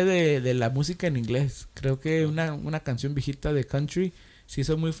 viene de la música en inglés. Creo que una canción viejita de country se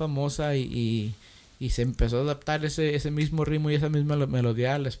hizo muy famosa y se empezó a adaptar ese mismo ritmo y esa misma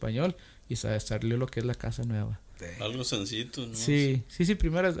melodía al español y salió lo que es la casa nueva. Algo sencillito, ¿no? Sí,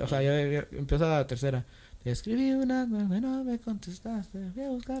 primera, o sea, ya empieza la tercera. Te escribí una, no me contestaste, voy a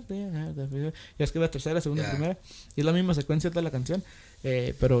buscarte. Ya escribí la tercera, segunda, primera. Y es la misma secuencia de la canción.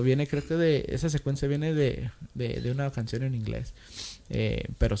 Pero viene, creo que esa secuencia viene de una canción en inglés.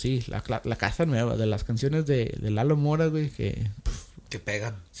 Pero sí, la casa nueva, de las canciones de Lalo Mora, güey, que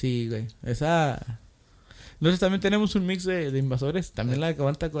pegan. Sí, güey. Esa. Entonces también tenemos un mix de invasores. También la de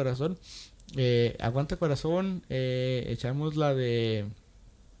Aguanta Corazón. Aguanta Corazón. Echamos la de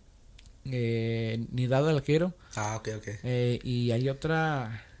Ni dada la quiero. Ok. Y hay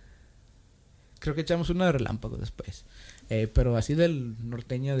otra. Creo que echamos una de Relámpago después. Pero así del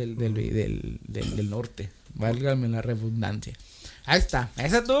norteña del norte. Válgame la redundancia. Ahí está.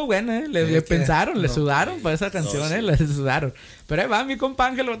 Esa estuvo buena, Le pensaron, le sudaron para esa canción, sí. Le sudaron. Pero ahí va mi compa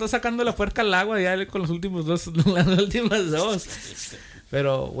Ángel, lo está sacando la puerca al agua ya con los últimos dos, las últimas dos.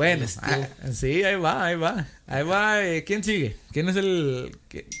 Pero bueno, sí, ahí va. ¿Quién sigue? ¿Quién es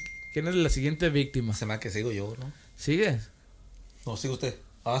la siguiente víctima? Se me hace que sigo yo, ¿no? ¿Sigues? No, sigue usted.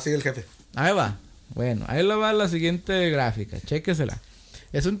 Sigue el jefe. Ahí va. Bueno, ahí le va la siguiente gráfica. Chéquesela.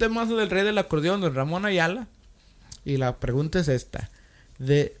 Es un temazo del rey del acordeón, don Ramón Ayala. Y la pregunta es esta.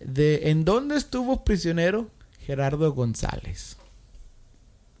 ¿En dónde estuvo prisionero Gerardo González?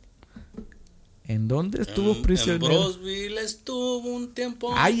 ¿En dónde estuvo prisionero? En Brosville estuvo un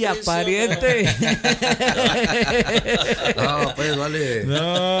tiempo. ¡Ay, pariente! No, pues vale.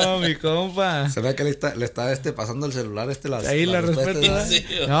 No, mi compa. Se ve que le está pasando el celular las ahí la respeto. Sí,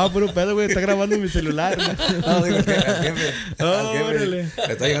 no, puro pedo, güey. Está grabando mi celular. No, digo que al jefe. Órale.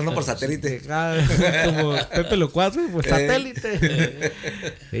 Le está llegando por satélite. Como Pepe lo 4, por satélite.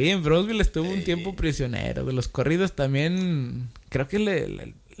 Sí, en Brosville estuvo un tiempo prisionero. De los corridos también. Creo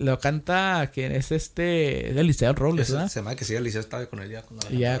que lo canta quien es Eliseo Robles, ¿verdad? Se me hace que sí, Eliseo estaba con él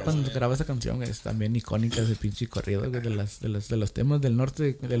cuando graba esa canción es también icónica ese pinche corrido, güey, de los temas del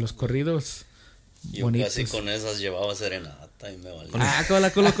norte, de los corridos yo bonitos. casi con esas llevaba serenata y me valía.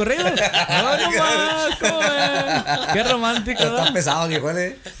 Con los corridos. No más, ¿cómo ves? Qué romántico, ¿no? Está pesado, viejo,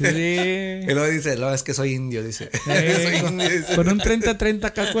 Sí. Y luego dice, no, es que soy indio, dice. Soy indio, dice. Con un 30-30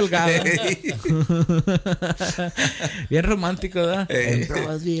 acá colgado. Bien romántico, ¿verdad?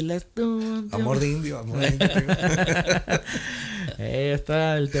 Amor de indio.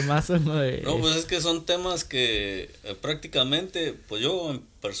 Está el temazo, ¿no? No, pues es que son temas que prácticamente, pues yo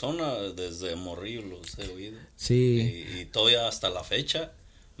en persona desde morrillo los he oído. Sí. Y todavía hasta la fecha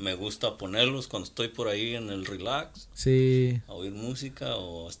me gusta ponerlos cuando estoy por ahí en el relax. Sí. A oír música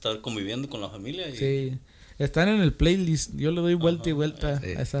o estar conviviendo con la familia. Sí. Están en el playlist. Yo le doy vuelta y vuelta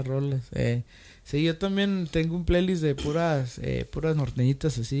a esas rolas. Sí, yo también tengo un playlist de puras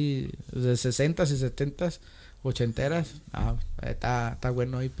norteñitas así, de 60s y 70s, 80eras. Está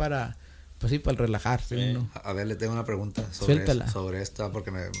bueno ahí para, pues sí, para relajarse. Uno. A ver, le tengo una pregunta sobre esta,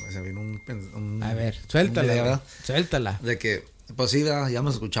 porque se vino un a ver, suéltala. De que, pues sí, ¿verdad? Ya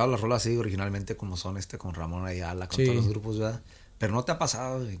hemos escuchado las rolas así originalmente como son con Ramón Ayala, con todos los grupos, ¿verdad? Pero ¿no te ha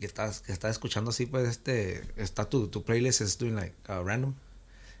pasado que estás escuchando así, pues está tu playlist es doing like random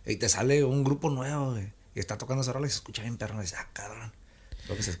y te sale un grupo nuevo, güey, y está tocando esa rola y se escucha bien perrona y dices, cabrón.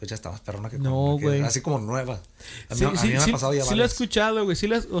 Lo que se escucha está más perrona que así como nueva. A mí me ha pasado ya sí lo he escuchado, güey.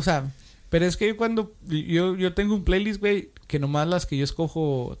 O sea, pero es que cuando yo tengo un playlist, güey, que nomás las que yo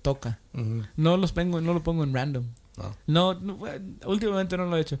escojo toca. Uh-huh. No lo pongo en random. No, últimamente no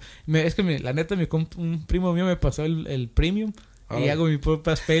lo he hecho. Es que la neta, un primo mío me pasó el premium y hago mis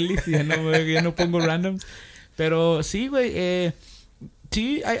propias playlists y ya no pongo random. Pero sí, güey,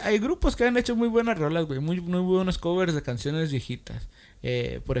 sí, hay grupos que han hecho muy buenas rolas, güey. Muy, muy buenos covers de canciones viejitas.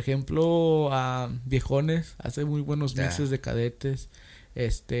 Por ejemplo, Viejones hace muy buenos mixes de Cadetes.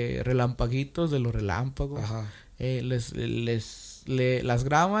 Relampaguitos de los Relámpagos. Las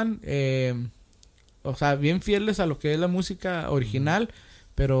graban, o sea, bien fieles a lo que es la música original,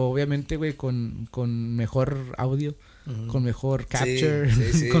 pero obviamente, güey, con mejor audio. Con mejor capture,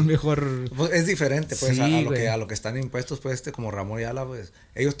 sí. Con mejor... Pues es diferente, pues, a lo que están impuestos, pues, como Ramón Ayala, pues,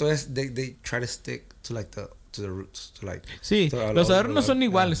 ellos todos, they try to stick to, like, to the roots, to, like... Sí, los adornos son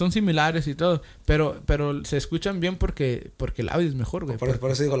iguales, son similares y todo, pero se escuchan bien porque el audio es mejor, güey.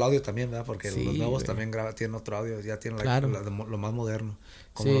 Por eso digo el audio también, ¿verdad? Porque los nuevos también tienen otro audio, ya tienen lo más moderno.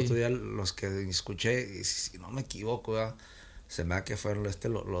 Como el otro día, los que escuché, y si no me equivoco, ¿verdad? Se me da que fueron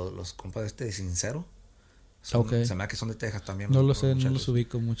los compas de Sincero. Se me da que son de Texas también. No lo sé, no los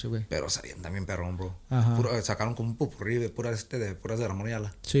ubico mucho, güey. Pero salían también perrón, bro. Sacaron como un popurrí de puras de Ramón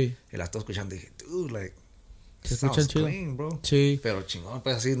Ayala. Sí. Y la estoy escuchando y dije, dude, like, Se escuchan chido. Clean, bro. Sí. Pero chingón,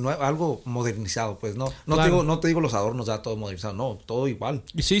 pues así, algo modernizado, pues no Claro. no te digo los adornos ya todo modernizado, no, todo igual.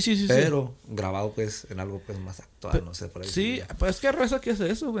 Sí. Pero grabado pues en algo pues más actual, no sé, por ahí. Sí, pues es que raza que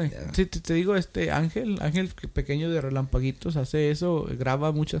hace eso, güey. Yeah. Sí, te digo, Ángel pequeño de Relampaguitos hace eso,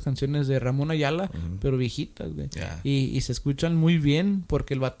 graba muchas canciones de Ramón Ayala, pero viejitas, güey. Yeah. Y se escuchan muy bien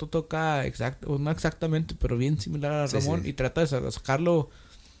porque el vato toca no exactamente, pero bien similar a Ramón y trata de sacarlo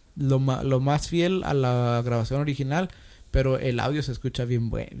lo más fiel a la grabación original, pero el audio se escucha bien,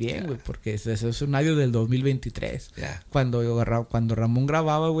 güey, porque es un audio del 2023. Yeah. Cuando Ramón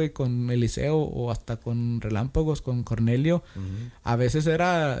grababa, güey, con Eliseo o hasta con Relámpagos, con Cornelio, a veces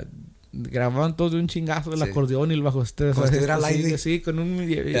grababan todos de un chingazo el acordeón y el bajo estrés. Como si estuviera al aire. Sí, con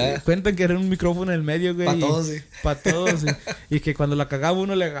cuentan que era un micrófono en el medio, güey. Para todos, sí. Para todos, sí. Y que cuando la cagaba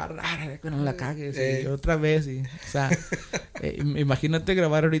uno le agarrara, que no la cagues, y otra vez, y, o sea, imagínate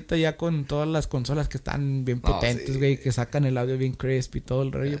grabar ahorita ya con todas las consolas que están bien potentes, güey, que sacan el audio bien crisp y todo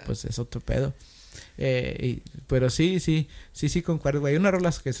el rollo, pues es otro pedo. Pero sí, concuerdo, güey. Hay una rola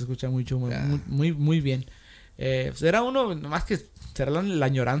que se escucha mucho, muy bien. Será uno, más que será la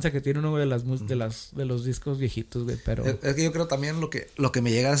añoranza que tiene uno de los discos viejitos, güey, pero... Es que yo creo también lo que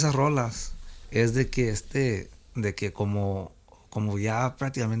me llega a esas rolas es de que como ya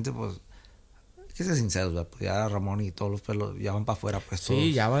prácticamente, pues, hay que ser sinceros, ¿verdad? Pues ya Ramón y todos los pelos ya van para afuera, pues todos.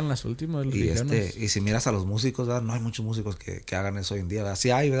 Sí, ya van las últimas, los villanos. Y si miras a los músicos, ¿verdad? No hay muchos músicos que hagan eso hoy en día, ¿verdad?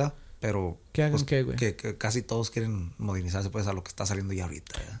 Sí hay, ¿verdad? Pero ¿qué hagan pues, qué, güey? que casi todos quieren modernizarse pues a lo que está saliendo ya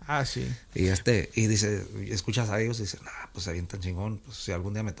ahorita, ¿verdad? Ah, sí. Y dice, escuchas a ellos y dicen, pues se avientan chingón, pues si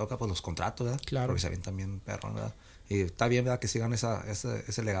algún día me toca, pues los contrato, ¿verdad? Claro. Porque se avientan bien perrón, ¿verdad? Y está bien, ¿verdad? Que sigan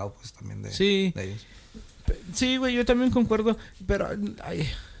ese legado, pues también de ellos. Sí, güey, yo también concuerdo, pero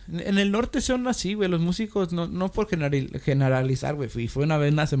en el norte son así, güey, los músicos, no por generalizar, güey, fue una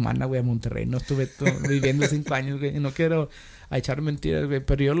vez una semana, güey, a Monterrey, no estuve viviendo 5 años, güey, no quiero echar mentiras, güey,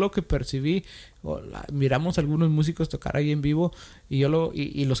 pero yo lo que percibí, miramos a algunos músicos tocar ahí en vivo, y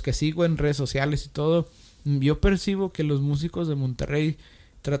los que sigo en redes sociales y todo, yo percibo que los músicos de Monterrey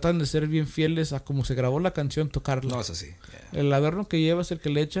tratan de ser bien fieles a cómo se grabó la canción, tocarla. No, es así. Yeah. El adorno que lleva es el que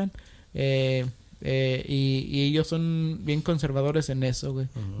le echan, y ellos son bien conservadores en eso, güey.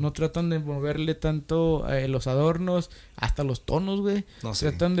 No tratan de moverle tanto los adornos, hasta los tonos, güey. No,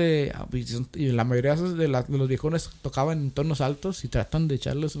 tratan de... Y la mayoría de los viejones tocaban en tonos altos y tratan de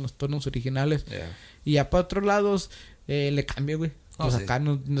echarlos en los tonos originales. Yeah. Y ya para otros lados le cambia, güey. Pues acá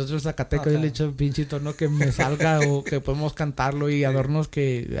nosotros Zacatecas le echo pinche tono que me salga o que podemos cantarlo y adornos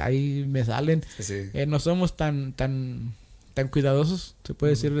que ahí me salen. Sí. No somos tan cuidadosos, se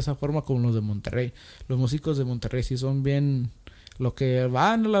puede decir de esa forma, como los de Monterrey. Los músicos de Monterrey sí son bien... Lo que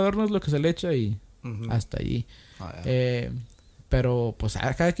va en el adorno es lo que se le echa y hasta allí. Pero pues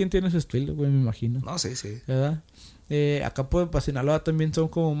cada quien tiene su estilo, güey, me imagino. No, sí. ¿Verdad? Acá para Sinaloa también son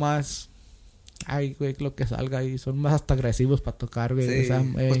como más... Ay, güey, lo que salga y son más hasta agresivos para tocar, güey. Sí. O sea,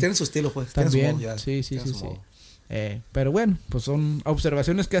 pues tienen su estilo, pues. También, su modo, sí. Pero bueno, pues son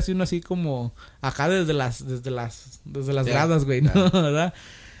observaciones que hace uno así como acá desde las gradas, güey, ¿no? ¿Verdad?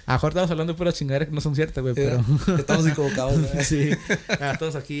 A lo mejor estamos hablando de puras chingaderas que no son ciertas, güey, pero... Estamos equivocados, ¿no? Sí.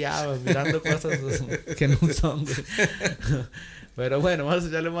 Todos aquí ya mirando cosas que no son, güey. Pero bueno, vamos a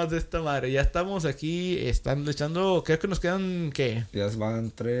echarle más de esta madre. Ya estamos aquí, están echando... Creo que nos quedan, ¿qué? Ya van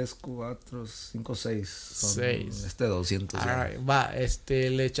 3, 4, 5, 6. 6. 200. Right, va,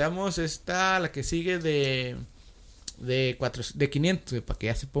 le echamos la que sigue de 500, güey, para que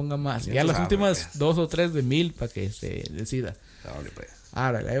ya se ponga más. Ya las últimas 2 o 3 de 1000 para que se decida.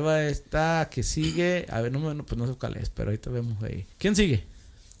 Ahora, ahí va esta que sigue. A ver, pues no sé cuál es, pero ahorita vemos ahí. ¿Quién sigue?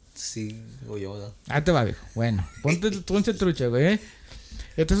 Sí, o yo, ¿verdad? Ahí te va, viejo. Bueno, ponte trucha, güey.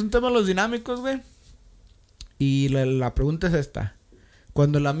 Este es un tema de los dinámicos, güey. Y la pregunta es esta.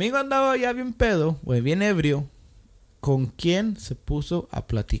 Cuando el amigo andaba ya bien pedo, güey, bien ebrio, ¿con quién se puso a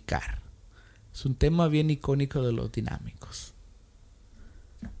platicar? Es un tema bien icónico de los dinámicos.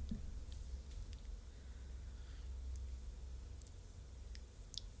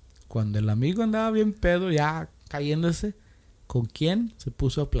 Cuando el amigo andaba bien pedo, ya cayéndose, ¿con quién se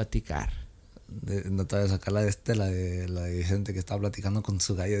puso a platicar? No te voy a sacar la de Vicente que estaba platicando con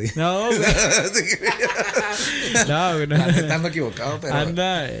su gallo. No, güey. No, güey. Estando equivocado, pero...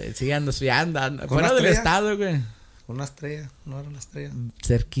 Anda. Fuera del estado, güey. Una estrella, ¿no era una estrella?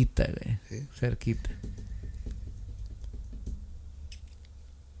 Cerquita, güey. Sí. Cerquita.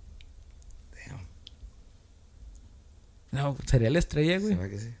 Damn. No, sería la estrella, güey. Se ve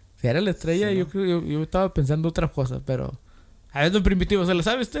que sí. Si era la estrella, sí, ¿no? Yo estaba pensando otra cosa, pero... A ver, don Primitivo, ¿se la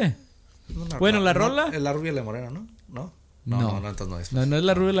sabe usted? Bueno, la rola... Es la rubia y la morena, ¿no? No, entonces no es. No es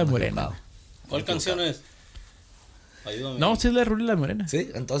la rubia y la morena. ¿Cuál canción es? Ayúdame. No, sí es la rubia y la morena. Sí,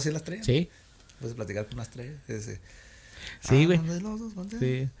 entonces sí la estrella. Sí. Puedes platicar con una estrella. Sí, güey. De los dos banderas.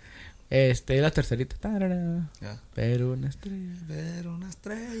 Sí. La tercerita. Tarara. Ya. Pero una estrella. Pero una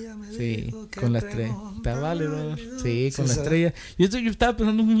estrella me Sí, dijo que con la estrella. Está valedor. Sí, con la sí. estrella. Yo estaba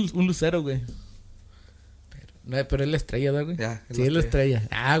pensando en un lucero, güey. Pero es la estrella, ¿verdad, güey? Ya, Sí, es la estrella.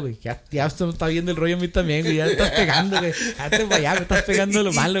 Ah, güey, ya se me está viendo el rollo a mí también, güey. Ya me estás pegando, güey. Hazte para allá, me estás pegando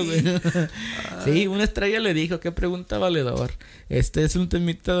lo malo, güey. Sí, una estrella le dijo, qué pregunta valedor. Este es un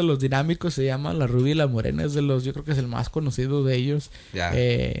temita de los dinámicos, se llama La Rubia y la Morena. Es de los, yo creo que es el más conocido de ellos. Ya.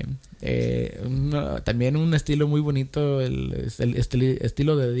 También un estilo muy bonito, el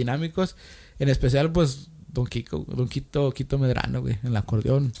estilo de dinámicos. En especial, pues, Don Quito Medrano, güey, en el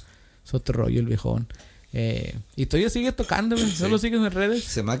acordeón. Es otro rollo, el viejón. Y todavía sigue tocando, güey. ¿No lo sigues en redes?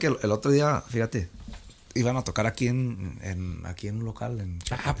 Se me da que el otro día, fíjate, iban a tocar aquí aquí en un local.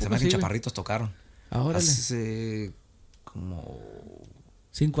 Se me da que en Chaparritos tocaron. Ahora hace como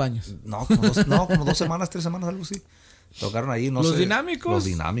 5 años. No, como 2 semanas, 3 semanas, algo así. Tocaron ahí, no sé. ¿Los dinámicos? Los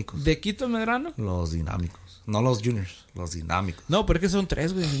dinámicos. ¿De Quito Medrano? Los dinámicos. No los juniors, los dinámicos. No, pero es que son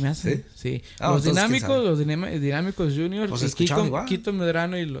 3, güey, me hace. Sí. Los dinámicos, los dinámicos juniors, pues y Quito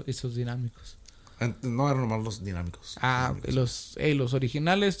Medrano y sus dinámicos. No eran nomás los dinámicos. Los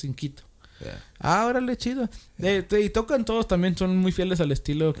originales sin Quito. Yeah. Órale, chido. Y tocan todos también, son muy fieles al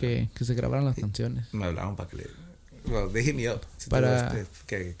estilo que se grabaron las canciones. Me hablaron para que le... Well, they hit me up. Para...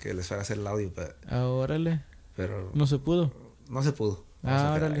 que les fuera a hacer el audio. Órale. Pero... No se pudo. No se pudo.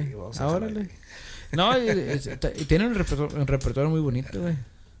 Órale. No, y tienen un repertorio muy bonito, güey.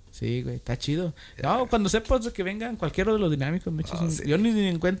 Sí, güey, está chido. No, cuando sepas que vengan cualquiera de los dinámicos, me echas sí. Yo ni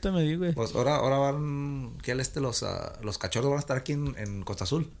en cuenta me di, güey. Pues ahora van, que los cachorros van a estar aquí en Costa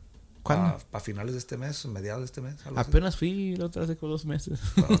Azul. ¿Cuándo? Para finales de este mes, mediados de este mes. Apenas fui la otra vez con 2 meses.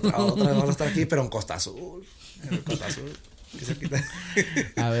 Otra vez van a estar aquí, pero en Costa Azul. En Costa Azul.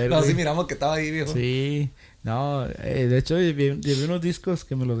 A ver, no, sí miramos que estaba ahí, viejo. Sí. No, de hecho, llevé unos discos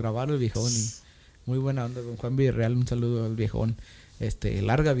que me los grabaron el viejón. Y muy buena onda, don Juan Villarreal. Un saludo al viejón.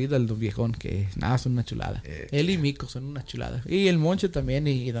 Larga vida el don viejón, que nada, son una chulada. Él y Mico son una chulada. Y el Moncho también,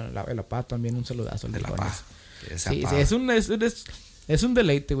 y el Apá también, un saludazo al viejón. Sí, es un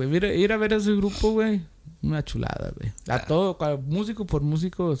deleite, güey. Mira, ir a ver a ese grupo, güey, una chulada, güey. Músico por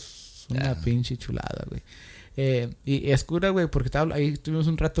músico, es una pinche chulada, güey. Y es cura, güey, porque ahí estuvimos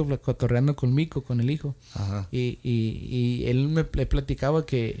un rato cotorreando con Mico, con el hijo. Ajá. Y él me platicaba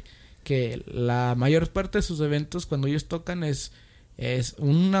que la mayor parte de sus eventos, cuando ellos tocan, es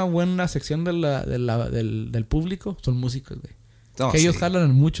una buena sección del público, son músicos, güey. No, que ellos jalan a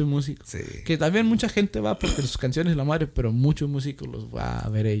muchos músicos. Sí. Que también mucha gente va porque sus canciones es la madre, pero muchos músicos los va a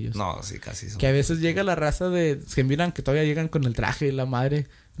ver ellos. No, sí, casi son. Que a veces llega la raza que miran que todavía llegan con el traje y la madre.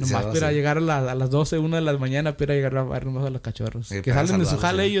 Nomás para llegar a las 12, 1 de la mañana, para llegar a ver nomás a los cachorros. Sí, que salen de su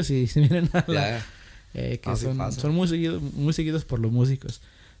jale ellos y se miren a la... que son muy seguidos por los músicos.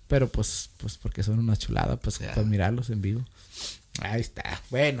 Pero pues porque son una chulada, pues para mirarlos en vivo. Ahí está.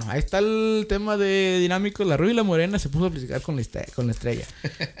 Bueno, ahí está el tema de dinámicos. La Rubia y la Morena se puso a platicar con la estrella.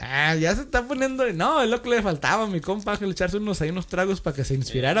 Ya se está poniendo... No, es lo que le faltaba a mi compa, que le echarse unos tragos para que se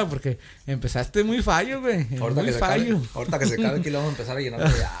inspirara, porque empezaste muy fallo, güey. Muy fallo. Ahorita que se acabe aquí lo vamos a empezar a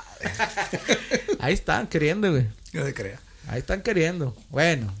llenar ya. Ahí están queriendo, güey. No se crea. Ahí están queriendo.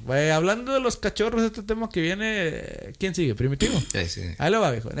 Bueno, hablando de los cachorros, este tema que viene, ¿quién sigue? ¿Primitivo? Sí. Ahí lo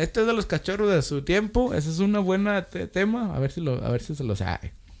va, viejo. Este es de los cachorros de su tiempo. Ese es una buena tema. A ver si se lo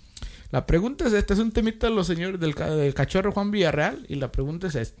sabe. La pregunta es esta. Es un temita de los señores del cachorro Juan Villarreal. Y la pregunta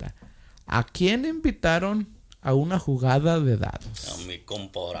es esta. ¿A quién invitaron a una jugada de dados? A mi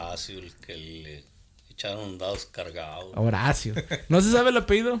compa Horacio, el que le echaron dados cargados. Horacio. ¿No se sabe el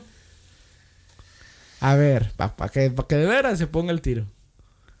apellido? A ver, para que de veras se ponga el tiro.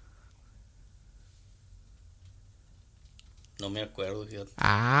 No me acuerdo, fíjate.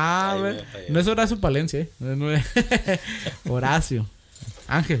 A ver. No es Horacio Palencia, Horacio.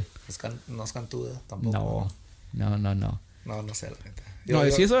 Ángel. No es Cantuda tampoco. No. No sé la neta.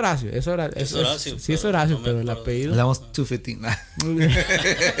 Sí es Horacio. Es Horacio. Sí es Horacio, pero el apellido. Le damos 215.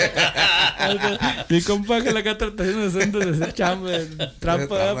 Mi compa que la acá tratando de hacer chamba,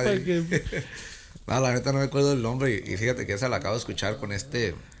 trampa para que... No, la neta no me acuerdo el nombre. Y fíjate que esa la acabo de escuchar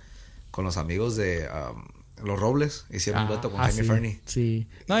con los amigos de los Robles. Hicieron un dueto con Jaime Fernie. Sí.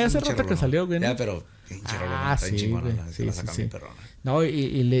 No, ya hace rato que salió, güey. Ya, pero pinche rolona, está chingona. Sí, la sacan mi perrona. No,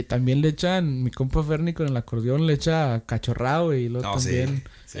 y también le echan, mi compa Fernie con el acordeón le echa cachorrao y luego también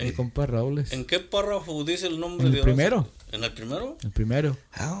el compa Robles. ¿En qué párrafo dice el nombre de Horacio? Primero. ¿En el primero? El primero.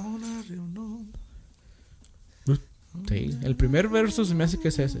 Sí, el primer verso se me hace que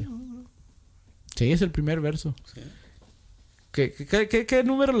es ese. Sí, es el primer verso. Sí. ¿Qué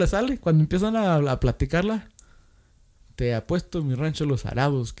número le sale cuando empiezan a platicarla? Te apuesto mi rancho los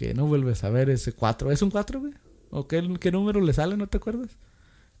arados que no vuelves a ver ese 4. ¿Es un 4, güey? ¿O qué número le sale? ¿No te acuerdas?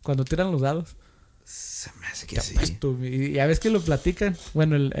 Cuando tiran los dados. Se me hace que Te sí. apuesto, y a veces que lo platican.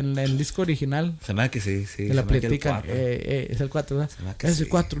 Bueno, en el disco original. Se me hace que sí. Que la platican. Es el 4, ¿verdad? Ese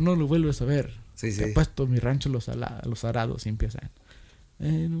 4 no lo vuelves a ver. Sí. Te apuesto mi rancho los arados y empiezan.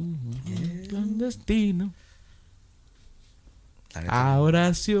 En un mundo clandestino.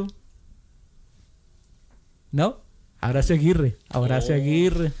 Horacio. ¿No? Horacio Aguirre.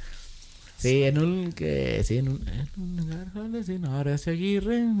 Sí, en un lugar clandestino. Horacio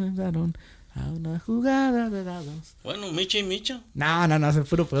Aguirre me daron a una jugada de dados. Bueno, Micha y Micha. No, es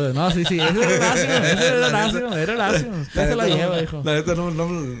puro pedo. No, sí. Ese era Horacio. Usted se la lleva, hijo. La neta no,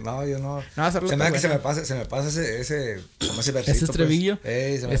 yo no. Se me pasa ese versito. Ese estribillo.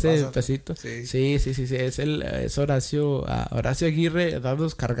 Se me ese pasa. pesito. Sí. Sí. Es Horacio Aguirre,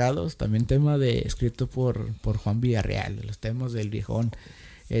 Dados Cargados. También tema escrito por Juan Villarreal, de los temas del viejón.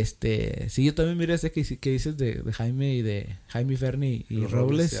 Sí, yo también miré ese que dices de Jaime y de Jaime Ferni y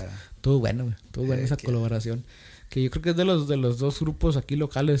Robles. Todo bueno, esa colaboración. Que yo creo que es de los dos grupos aquí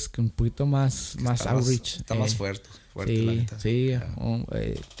locales que un poquito más outreach. Está más fuerte sí, la neta. Sí,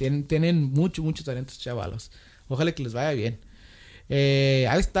 tienen mucho talentos, chavalos. Ojalá que les vaya bien.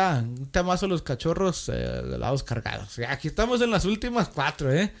 Ahí está, un temazo los cachorros, Dados Cargados. Aquí estamos en las últimas 4,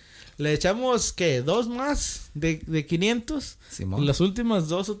 Le echamos, ¿qué? 2 más de 500. Simón. Las últimas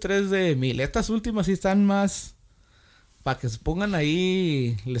 2 o 3 de 1000. Estas últimas sí están más para que se pongan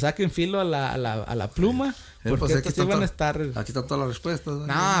ahí, le saquen filo a la pluma. Porque pues estas sí van a estar. Aquí están todas las respuestas.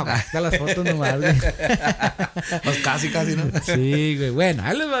 No, pues están las fotos nomás, güey. Pues casi, ¿no? Sí, güey. Bueno,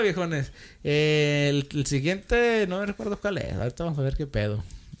 ahí les va, viejones. El siguiente, no me recuerdo cuál es. Ahorita vamos a ver qué pedo.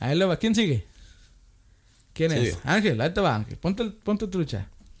 Ahí le va. ¿Quién sigue? ¿Quién es? Ángel, ahí te va, Ángel. Ponte trucha.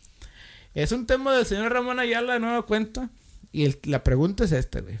 Es un tema del señor Ramón Ayala de nueva cuenta. Y la pregunta es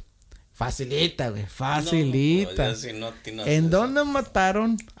güey. Facilita, güey. Facilita. No, si no atinas ¿En eso. dónde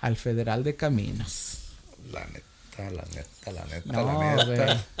mataron al federal de Caminos? La neta. No, güey.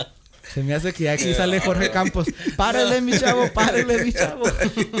 Se me hace que aquí sale Jorge Campos. Párele, mi chavo.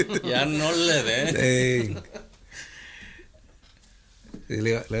 Ya no le dé.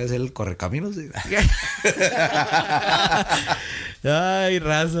 Le voy a hacer el correcaminos. Sí. Ay,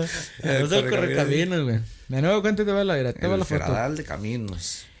 raza. No es el correcaminos, güey. De nuevo, cuenta te va la foto. El federal de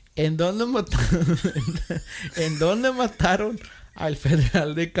Caminos. ¿En dónde mataron al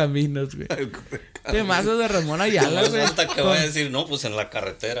federal de Caminos, güey? ¿Qué más de Ramón Ayala, güey? Hasta que vaya a decir, no, pues en la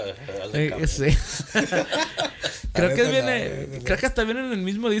carretera. Sí. Creo que hasta viene en el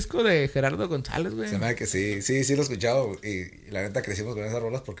mismo disco de Gerardo González, güey. Se me da que sí lo he escuchado. Y la neta crecimos con esas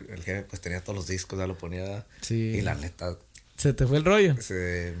rolas porque el jefe pues tenía todos los discos, ya lo ponía. Sí. Y la neta. ¿Se te fue el rollo?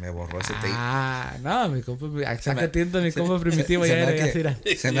 Se me borró ese tape. No, mi compa, saca tiento, mi compa primitivo ya era ya.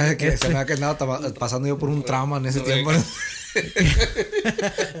 Se me hace que andaba pasando yo por un trauma en ese tiempo.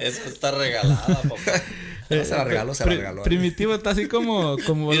 Eso está regalada, papá. Se la regaló. Primitivo está así como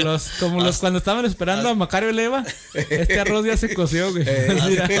los cuando estaban esperando a Macario Leva. Este arroz ya se coció, güey. Me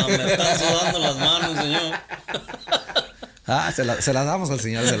están sudando las manos, señor. Se la damos al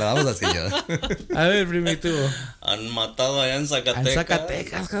señor. A ver, primitivo. Han matado allá en Zacatecas. En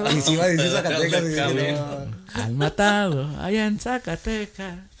Zacatecas, cabrón. Y sí iba a decir Zacatecas. Han matado allá en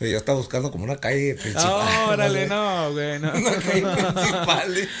Zacatecas. Yo estaba buscando como una calle principal. Órale, no, güey. No. Una calle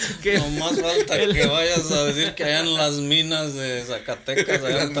principal. No más falta que vayas a decir que allá en las minas de Zacatecas,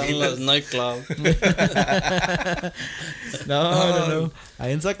 allá están las nightclubs. No.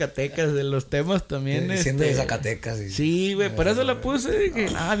 Ahí en Zacatecas, de los temas también. Siendo de Zacatecas. Sí, güey, por eso la puse. Dije,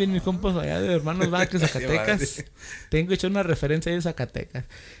 bien, mis compas allá de Hermanos Vazquez, Zacatecas. Tengo hecho una referencia ahí de Zacatecas.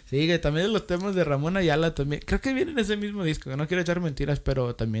 Sí, güey, también de los temas de Ramón Ayala también. Creo que viene en ese mismo disco, no quiero echar mentiras,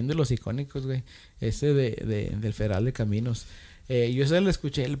 pero también de los icónicos, güey. Ese del Federal de Caminos. Yo ese lo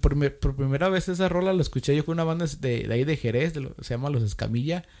escuché, por primera vez esa rola la escuché yo con una banda de ahí de Jerez, se llama Los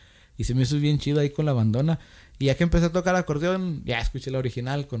Escamilla. Y se me hizo bien chido ahí con la bandona. Y ya que empecé a tocar acordeón, ya escuché la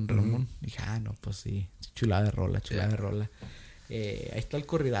original con Ramón. Dije, no, pues sí, chulada de rola. Ahí está el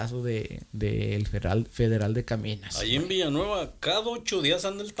corridazo del Federal de Caminos. Ahí en Villanueva, cada 8 días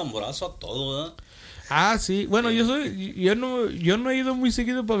anda el tamborazo a todo, ¿verdad? Sí. Bueno, yo no he ido muy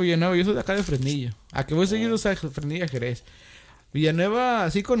seguido para Villanueva. Yo soy de acá de Fresnillo. A que voy seguido es a Fresnillo, a Jerez.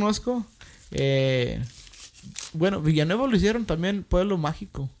 Villanueva sí conozco. Bueno, Villanueva lo hicieron también Pueblo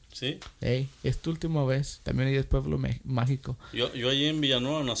Mágico. Sí. Esta última vez también es Pueblo Mágico. Yo allí en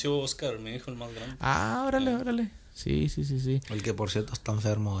Villanueva nació Oscar, mi hijo el más grande. Órale. Sí. El que por cierto está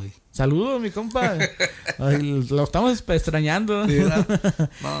enfermo hoy. Saludos, mi compa. Ay, lo estamos extrañando. Sí, ¿verdad?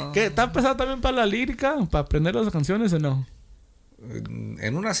 No. ¿Qué? ¿Está pesado también para la lírica? ¿Para aprender las canciones o no?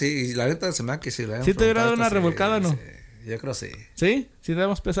 En una sí, y la neta se me da que sí. ¿Sí te hubiera dado una revolcada o no? Yo creo sí. ¿Sí? ¿Sí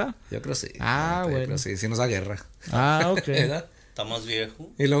debemos pesar? Yo creo sí. Ah, Yo bueno. creo sí nos da guerra. Ah, ok. ¿Verdad? Está más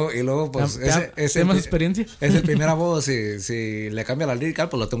viejo. Y luego pues... ¿Tienes más experiencia? Es el primer voz. Si le cambia la lírica,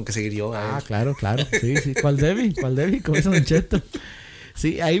 pues lo tengo que seguir yo. Ah, claro. Sí. ¿Cuál Debbie? Como dice Don Cheto.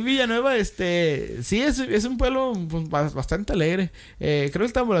 Sí, ahí Villanueva, sí, es un pueblo pues, bastante alegre. Creo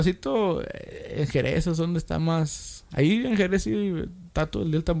el tamboracito en Jerez es donde está más... Ahí en Jerez sí está todo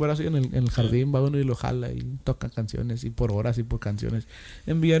el día el tamborazo en el jardín, va uno y lo jala y tocan canciones y por horas y por canciones.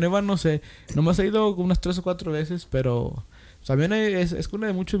 En Villanueva no sé, nomás he ido unas 3 o 4 veces, pero también es cuna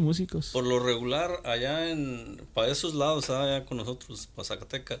de muchos músicos. Por lo regular, allá para esos lados, allá con nosotros, para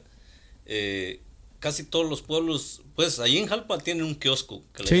Zacatecas, casi todos los pueblos, pues ahí en Jalpa tienen un kiosco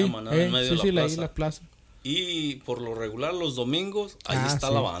que le llaman en medio de la plaza. Y por lo regular los domingos, ahí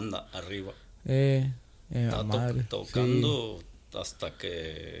está la banda arriba. Está tocando hasta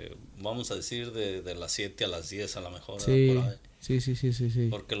que, vamos a decir, de las 7 a las 10 a lo mejor. Sí. Por ahí. Sí.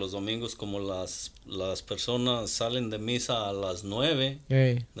 Porque los domingos, como las personas salen de misa a las 9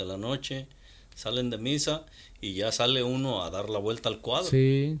 de la noche, salen de misa y ya sale uno a dar la vuelta al cuadro.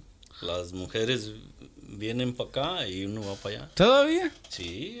 Sí. Las mujeres vienen para acá y uno va para allá. ¿Todavía?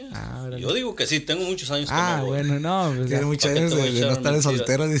 Sí. Yo digo que sí, tengo muchos años que no voy. Bueno, no. Pues tiene muchos años de no estar en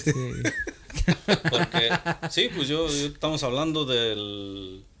soltero, dice. Sí. Porque, sí, pues yo estamos hablando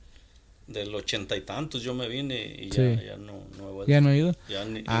del 80 y tantos, yo me vine y ya no he vuelto. ¿Ya no he ido? Ya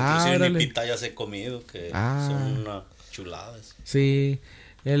inclusive ni pitayas he comido, que son unas chuladas. Sí.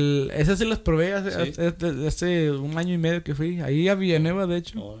 Esas sí las probé hace un año y medio que fui. Ahí a Villanueva, de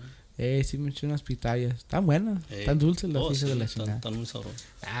hecho. Sí me eché unas pitayas. Están buenas. Están dulces las hijas de la chingada. Están muy sabrosas.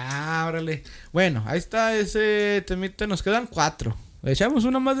 Órale. Bueno, ahí está ese temita. Nos quedan 4. Echamos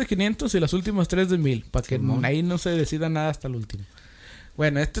una más de 500 y las últimas 3 de 1000. Para que ahí no se decida nada hasta el último.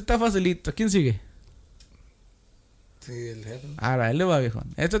 Bueno, este está facilito. ¿Quién sigue? Sí, el jefe. Ahora, él le va,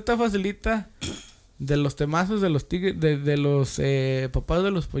 viejón. Este está facilita. De los temazos de los tigres, de los papás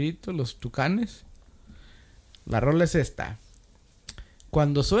de los pollitos, los tucanes. La rola es esta.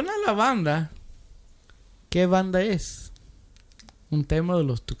 Cuando suena la banda, ¿qué banda es? Un tema de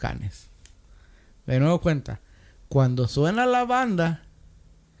los tucanes. De nuevo cuenta. Cuando suena la banda,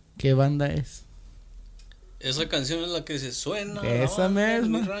 ¿qué banda es? Esa canción es la que se suena. Esa misma.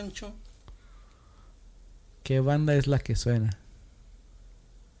 En mi rancho. ¿Qué banda es la que suena?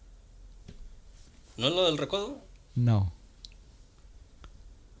 ¿No es la del recodo? No.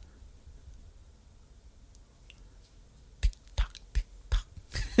 Tic tac, tic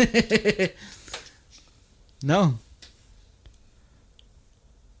tac. No.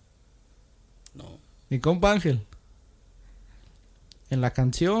 No. Mi compa Ángel. En la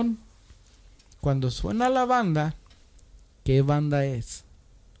canción, cuando suena la banda, ¿qué banda es?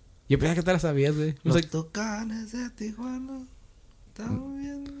 Yo pensaba que te la sabías, güey. Los tucanes de Tijuana. Estamos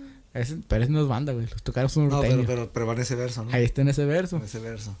bien. Pero ese no es banda, güey. Los tucanes son norteños. No, pero va en ese verso, ¿no? Ahí está en ese verso. En ese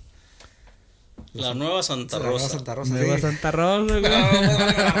verso. La Nueva Santa Rosa. Nueva Santa Rosa, güey. La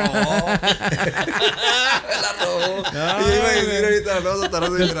robó. No, yo iba a decir ahorita la Nueva Santa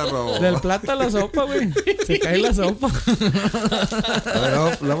Rosa y me la robó. Del plato a la sopa, güey. Se cae la sopa. A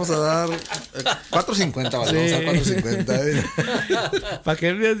ver, le vamos a dar 4.50, ¿vale? Vamos a dar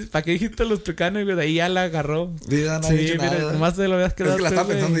 4.50. ¿Para qué dijiste los tucanes, güey? De ahí ya la agarró. No sí, mira, nomás te lo habías quedado. Es que la estaba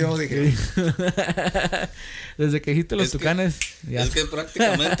pensando yo, dije. Desde que dijiste los tucanes. Es que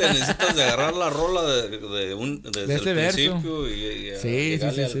prácticamente necesitas de agarrar la rola desde ese el principio verso. Y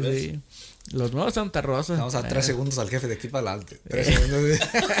sí. Los nuevos Santa Rosa. Vamos a 3 segundos al jefe de aquí para adelante. 3 segundos.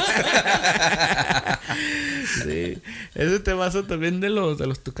 Sí. Ese temazo también de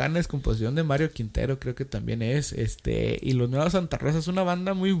los tucanes, composición de Mario Quintero, creo que también es. Y los nuevos Santa Rosa es una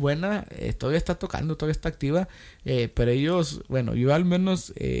banda muy buena. Todavía está tocando, todavía está activa. Pero ellos, bueno, yo al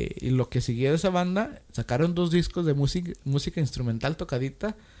menos, y lo que seguía de esa banda, sacaron 2 discos de música instrumental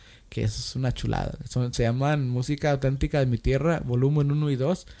tocadita. Que eso es una chulada. Se llaman Música Auténtica de mi Tierra, volumen 1 y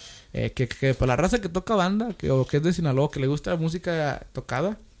 2. Que para la raza que toca banda, o que es de Sinaloa, que le gusta la música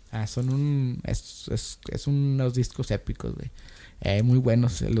tocada, son unos discos épicos, güey. Muy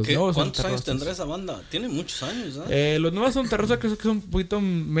buenos. Los nuevos ¿Cuántos años tendrá esa banda? Tiene muchos años, los nuevos Santa Rosa creo que son un poquito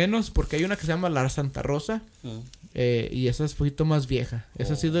menos, porque hay una que se llama La Santa Rosa. Y esa es un poquito más vieja.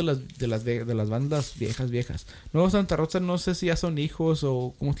 Esa sí de las bandas viejas. Nuevos Santa Rosa no sé si ya son hijos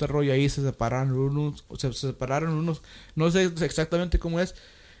o cómo está el rollo ahí. Se separaron unos. No sé exactamente cómo es.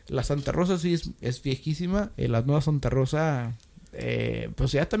 La Santa Rosa sí es viejísima. La nueva Santa Rosa,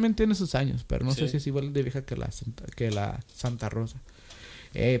 pues ya también tiene sus años, pero no sé si es igual de vieja que la Santa Rosa.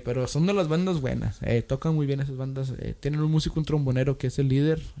 Pero son de las bandas buenas. Tocan muy bien esas bandas. Tienen un músico, un trombonero que es el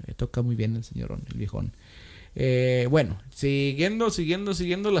líder. Toca muy bien el señorón, el viejón. Bueno, siguiendo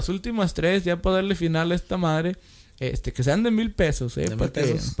las últimas 3, ya para darle final a esta madre. Que sean de 1,000 pesos,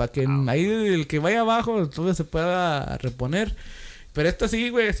 para que ahí el que vaya abajo todo se pueda reponer. Pero esta sí,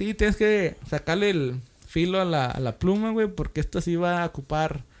 güey, sí tienes que sacarle el filo a la pluma, güey, porque esta sí va a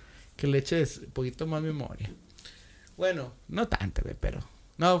ocupar que le eches un poquito más memoria. Bueno, no tanto, güey, pero...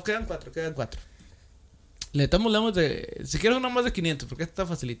 No, quedan 4. Le damos de... Si quieres una más de 500, porque esta está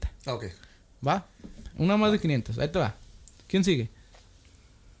facilita. Ok. ¿Va? Una más de 500, ahí te va. ¿Quién sigue?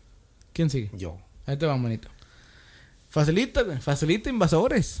 Yo. Ahí te va, manito. Facilita, güey. Facilita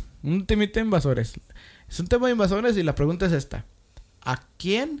invasores. Un temita de invasores. Es un tema de invasores y la pregunta es esta. ¿A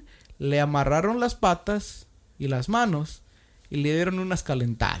quién le amarraron las patas y las manos y le dieron unas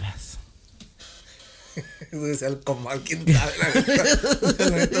calentadas? Eso es el comal, quién sabe. La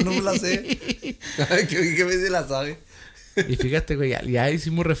neta no me la sé. ¿Qué me dice la sabe? Y fíjate, güey, ya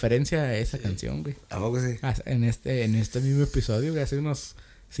hicimos referencia a esa canción, güey. ¿A poco sí? En este mismo episodio, güey, hace unos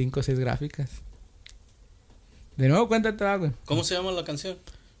 5 o 6 gráficas. De nuevo, cuéntate, güey. ¿Cómo se llama la canción?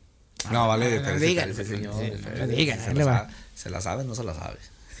 No, vale, digan, señor. Se la sabe, no se la sabe.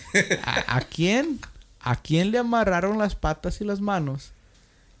 ¿A quién le amarraron las patas y las manos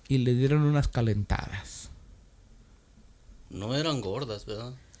y le dieron unas calentadas? No eran gordas,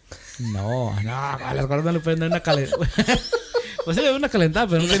 ¿verdad? No, a las gordas no le pueden dar una calentada. Pues sí, una calentada,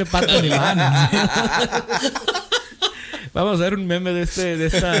 pero no tiene patas ni manos. Vamos a ver un meme de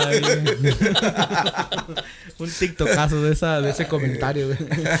esta un tiktokazo de ese comentario, güey.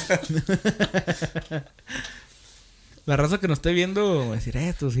 La raza que nos esté viendo va a decir,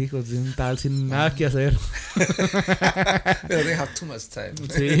 estos hijos sin nada que hacer. Pero they have too much time.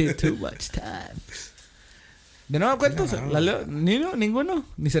 Sí, too much time. De nuevo, ¿cuántos? ¿Ninguno?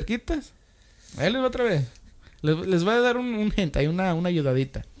 ¿Ni cerquitas? Ahí les va otra vez. Les voy a dar un hint, hay una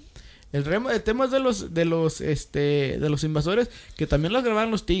ayudadita. El tema es de los invasores, que también las grabaron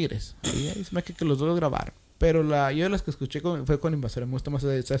los Tigres. Ahí se me hace que los dos grabaron. Pero yo de las que escuché fue con invasores. Me gusta más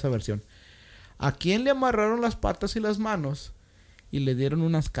esa versión. ¿A quién le amarraron las patas y las manos y le dieron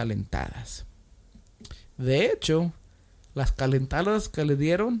unas calentadas? De hecho, las calentadas que le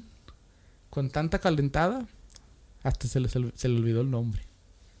dieron, con tanta calentada, hasta se le olvidó el nombre.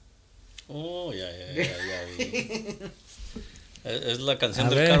 Oh, ya vi. Es la canción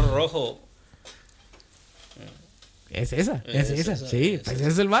del carro rojo. Es esa. Sí, pues ese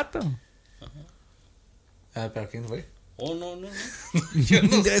es el vato. ¿Pero quién fue? Oh, no. Yo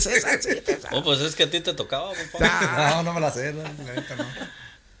no sé esa. Oh, pues es que a ti te tocaba, papá. No me la sé, no.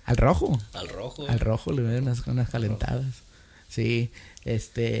 Al rojo. Al rojo le dieron unas calentadas. Sí,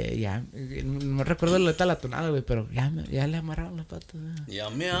 ya, no recuerdo la tonada, güey, pero ya le amarraron las patas. Ya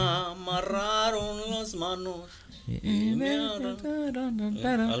me amarraron las manos. Y me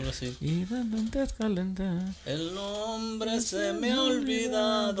algo así. El nombre se me ha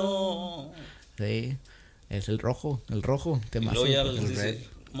olvidado. Sí, es el rojo, y luego ya les dice,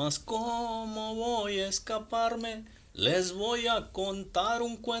 mas cómo voy a escaparme, les voy a contar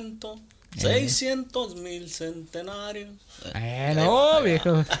un cuento. 600,000 centenarios. No,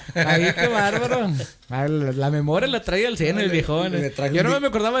 viejo. Ay, qué bárbaro. La memoria la trae al 100 el viejón. Yo no me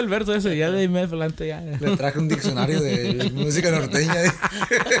acordaba del verso ese. Ya de ahí me adelante ya. Le traje un diccionario de música norteña.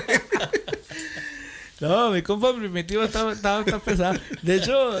 No, mi compa primitivo está pesado. De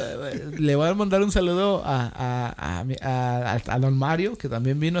hecho, le voy a mandar un saludo a don Mario, que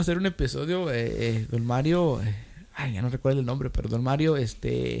también vino a hacer un episodio. Don Mario, ya no recuerdo el nombre, pero don Mario,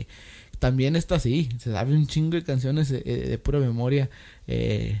 también está así, se sabe un chingo de canciones de pura memoria.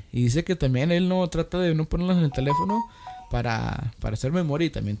 Y dice que también él no trata de no ponerlas en el teléfono para hacer memoria,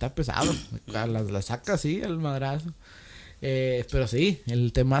 y también está pesado. Las saca así al madrazo. Pero sí,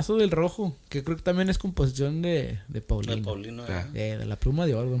 el temazo del rojo, que creo que también es composición de Paulino. De la pluma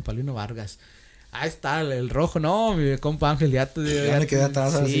de oro, don Paulino Vargas. Ahí está, el rojo. No, mi compa Ángel, ya me quedé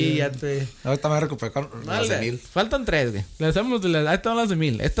atrás. Sí, así. ya te... Ahorita me voy a recuperar con las de 1,000. Faltan 3, güey. Ahí te van las de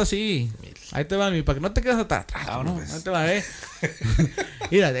 1,000. Esta sí. Ahí te va, para que no te quedes atrás. No, pues. Ahí te va,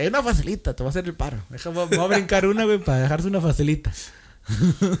 Mira, hay una facilita, te voy a hacer el paro. Voy a brincar una, güey, para dejarse una facilita.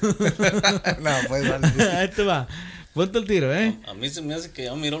 No, pues vale. Ahí te va. Ponte el tiro, A mí se me hace que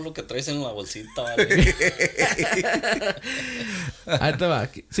ya miro lo que traes en la bolsita, vale. Ahí te va.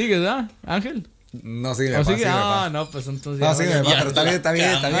 ¿Sigues, verdad, Ángel? No, sigue. No, pues entonces... No, sigue, pero está bien.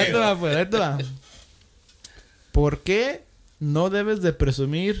 Ahí te va, pues, ahí te va. ¿Por qué no debes de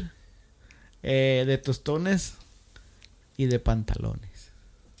presumir de tostones y de pantalones?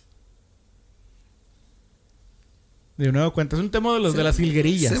 De nuevo cuenta, es un tema de los de las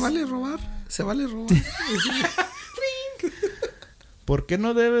jilguerillas. Se vale robar. ¿Por qué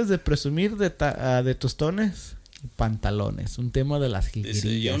no debes de presumir de tostones y pantalones? Un tema de las jilguerillas.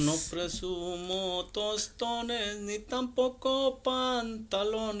 Dice, yo no presumo tostones ni tampoco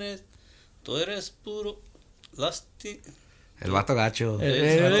pantalones. Tú eres puro El vato gacho.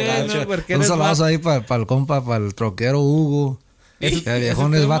 No, porque un eres saludo ahí para el compa, para el troquero Hugo. El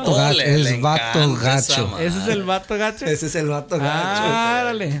viejón es vato gacho. Es vato gacho. ¿Ese es el vato gacho? Ese es el vato gacho.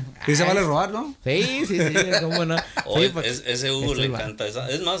 Árale. ¿Y se vale robar, no? Sí, cómo no. Oye, Sí, pues, ese Hugo le encanta esa.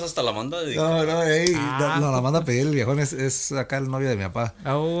 Es más, hasta la manda de... No, la manda a pedir. El viejón es acá el novio de mi papá.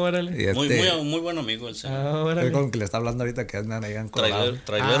 Órale. Muy buen amigo el señor. Órale. Es con el que le está hablando ahorita que andan ahí en Colorado.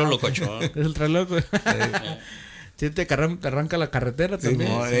 Trailero locochón. Es el trailoco. Sí, te arranca la carretera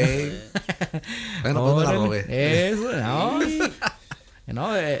también. Bueno, pues no la robé. Eso,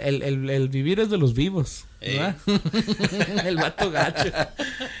 no, el vivir es de los vivos, ¿verdad? El vato gacho.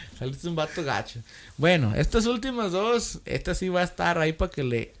 Saliste un vato gacho. Bueno, estas últimas dos, esta sí va a estar ahí para que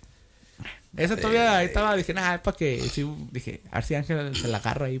le... Esa todavía ahí estaba, dije, para que... Sí, dije, a ver si Ángel se la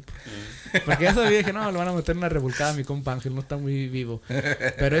agarra ahí. Porque esa dije, no, le van a meter una revolcada a mi compa Ángel, no está muy vivo.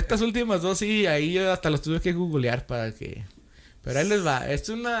 Pero estas últimas dos sí, ahí yo hasta los tuve que googlear para que... Pero ahí les va. Es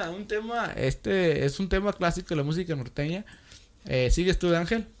un tema, es un tema clásico de la música norteña. ¿Sigues tú,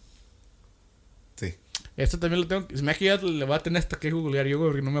 Ángel? Sí. Esto también lo tengo... Se me ha que ya le voy a tener hasta que googlear yo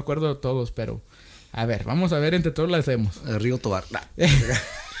porque no me acuerdo de todos, pero... A ver, vamos a ver, entre todos lo hacemos. El río Tobar.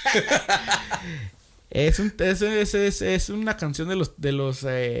 Es una canción de los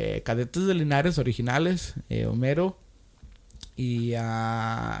Cadetes de Linares originales, Homero y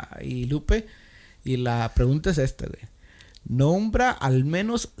Lupe. Y la pregunta es esta, güey. Nombra al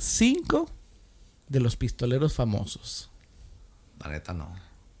menos 5 de los pistoleros famosos. La neta no.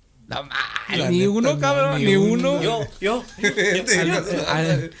 Ni uno, cabrón, ni uno. Yo.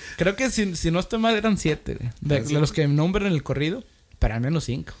 Creo que si no estoy mal eran 7 de los que nombran en el corrido, pero al menos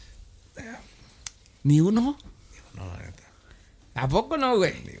 5. ¿Ni uno? No, la neta. ¿A poco no,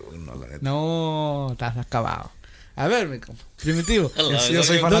 güey? Ni uno, la neta. No, estás acabado. A ver, mi compa, primitivo. Yo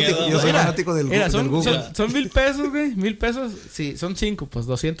soy fanático del Mira, del Google. Son 1,000 pesos, güey. 1,000 pesos. Sí, son 5, pues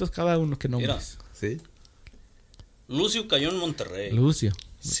 200 cada uno que nombres. Sí. Lucio cayó en Monterrey. Lucio.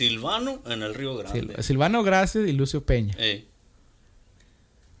 Silvano en el Río Grande. Silvano Gracias y Lucio Peña.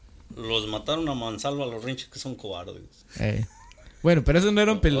 Los mataron a mansalva los rinches que son cobardes. Bueno, pero esos no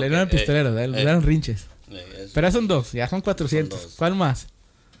eran, eran pistoleros, eran rinches. Pero son 2, ya son 400. Son 2. ¿Cuál más?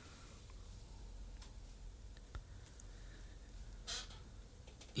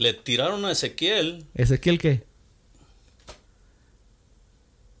 Le tiraron a Ezequiel. ¿Ezequiel qué?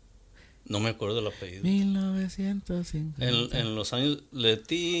 No me acuerdo el apellido. 1950. En los años... Le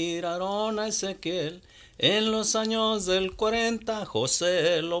tiraron a Ezequiel. En los años del 40,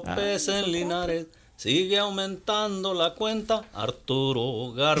 José López en Linares. Sigue aumentando la cuenta.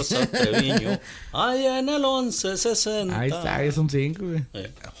 Arturo Garza Treviño. Allá en el 1160. Ahí está, ahí son 5, güey.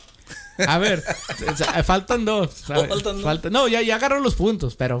 A ver, faltan 2. No, ya agarro los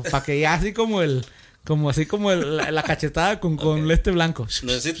puntos, pero para que ya así como la cachetada con este blanco.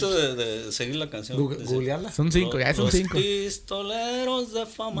 Necesito de seguir la canción. Googlearla. Son 5, ya son 5. Los pistoleros de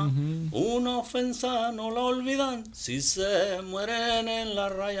fama, una ofensa no la olvidan. Si se mueren en la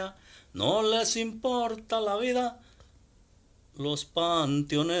raya, no les importa la vida. Los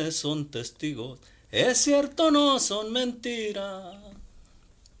panteones son testigos. Es cierto, no son mentiras.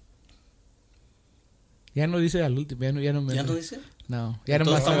 Ya no dice al último, ¿Ya no dice? No, ya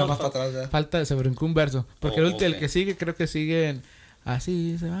no más para atrás ya. Falta, se brincó un verso. Porque el que sigue, creo que siguen.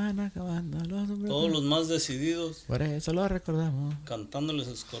 Así se van acabando los hombres. Todos los más decididos. Por eso lo recordamos. Cantándoles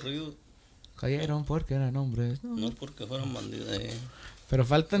sus corridos. Cayeron porque eran hombres. No porque fueron bandidos. Pero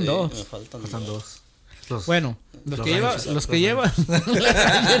faltan 2. Me faltan 2. Bueno, los que llevan.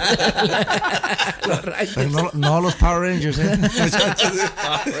 Los rayos. Pero no los Power Rangers,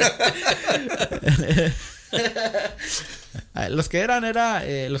 Los que eran,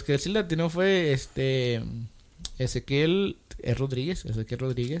 los que sí le atinó fue Ezequiel Rodríguez.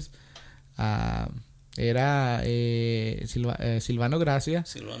 Era Silvano Gracia.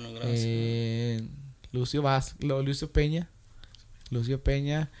 Lucio Peña.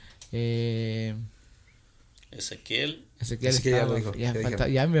 Ezequiel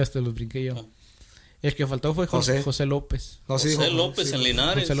ya me hasta los brinqué yo. El que faltó fue José López. José López en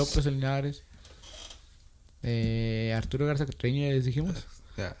Linares. Arturo Garza Treviño, les dijimos.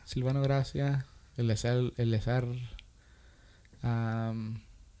 Silvano Gracia, Eleazar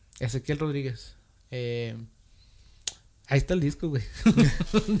Ezequiel Rodríguez. Ahí está el disco, güey.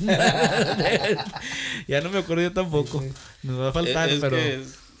 Ya no me acuerdo yo tampoco. Nos va a faltar, pero...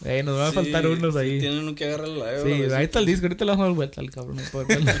 nos van a faltar unos ahí. Tienen que agarrar la Evo. Sí, ahí está el disco. Ahorita le vamos a dar vuelta al cabrón.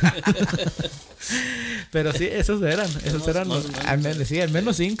 Pero sí, esos eran. Al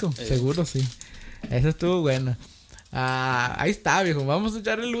menos 5. Seguro, sí. Esa estuvo buena. Ahí está, viejo. Vamos a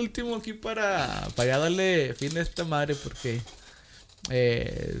echar el último aquí para ya darle fin a esta madre. Porque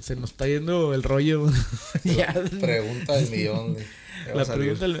se nos está yendo el rollo. Ya. Pregunta del millón, güey. La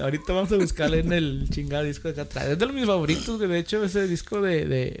pregunta, ahorita vamos a buscarle en el chingado disco de acá atrás. Es de mis favoritos, de hecho, ese disco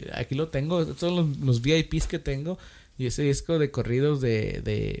de aquí lo tengo. Estos son los VIPs que tengo. Y ese disco de corridos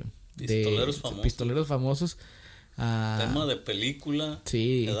de pistoleros famosos. Tema de película.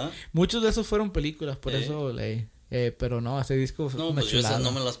 Sí. ¿Verdad? Muchos de esos fueron películas, por eso leí. Pero no, ese disco fue una pues yo esas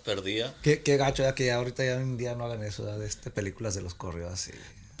no me las perdía. Qué gacho, ya que ya ahorita ya hoy en día no hagan eso, ¿verdad? Películas de los corridos así.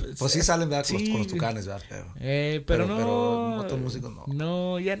 Pues sí salen, ¿verdad? Sí, con los tucanes, ¿verdad? Pero no. Otros músicos no.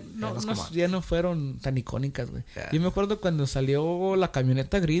 No, ya no fueron tan icónicas, güey. Yeah. Yo me acuerdo cuando salió la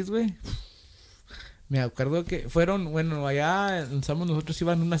camioneta gris, güey. Me acuerdo que fueron, bueno, allá nosotros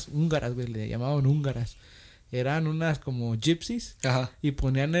iban unas húngaras, güey, le llamaban húngaras. Eran unas como gypsies. Ajá. Y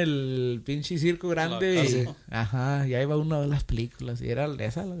ponían el pinche circo grande. Ajá, ya iba una de las películas. Y era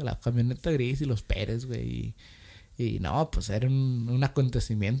esa, la camioneta gris y los Pérez, güey. Y no, pues era un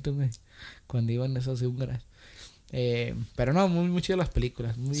acontecimiento, güey. Cuando iban esas húngaras. Pero no, muy chidas las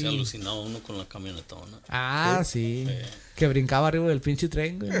películas. Se alucinaba uno con la camionetona. Sí. Que brincaba arriba del pinche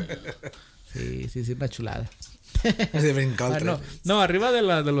tren, güey. Sí, una chulada. Se brincaba el tren. No, arriba de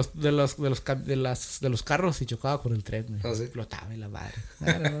los carros y chocaba con el tren, güey. ¿Sí? Explotaba y la madre.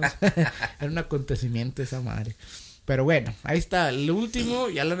 Era un acontecimiento esa madre. Pero bueno, ahí está, el último,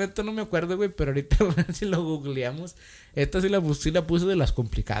 ya la neta no me acuerdo, güey, pero ahorita si lo googleamos, esta sí la puse de las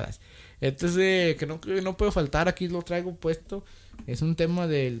complicadas. Este es que no puede faltar, aquí lo traigo puesto, es un tema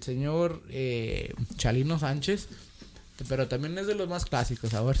del señor Chalino Sánchez, pero también es de los más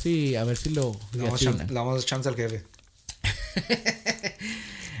clásicos, a ver si lo le damos chance al jefe.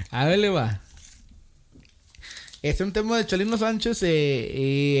 A ver, le va. Es un tema de Chalino Sánchez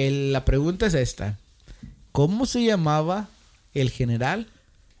y la pregunta es esta. ¿Cómo se llamaba el general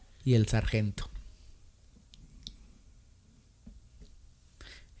y el sargento?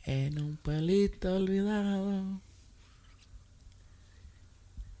 En un pueblito olvidado.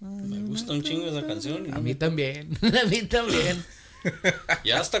 Me gusta un chingo esa canción. A mí también. A mí también.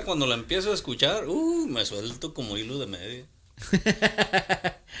 Ya hasta cuando la empiezo a escuchar, me suelto como hilo de medio.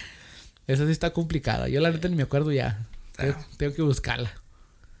 Esa sí está complicada. Yo la neta ni me acuerdo ya. Tengo que buscarla.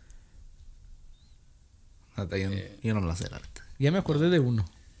 Yo no me la sé, la neta. Ya me acordé de uno.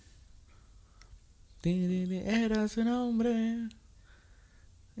 Era su nombre.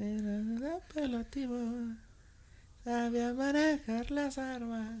 Era apelativo. Sabía manejar las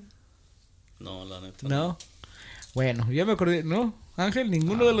armas. No, la neta. No. Bueno, ya me acordé. ¿No? Ángel,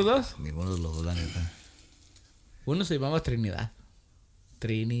 ¿ninguno de los dos? Ninguno de los dos, la neta. Uno se llamaba Trinidad.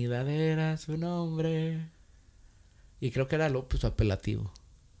 Trinidad era su nombre. Y creo que era López su apelativo.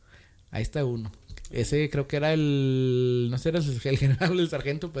 Ahí está uno. Ese creo que era no sé, era el general o el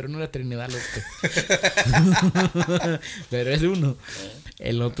sargento, pero no era Trinidad López. Pero es uno.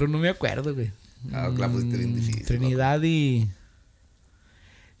 El otro no me acuerdo, güey. Claro, pues bien difícil. Trinidad y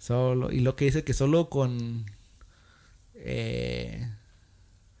lo que dice que solo con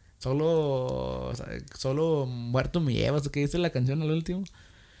solo muerto me llevas, ¿qué dice la canción al último?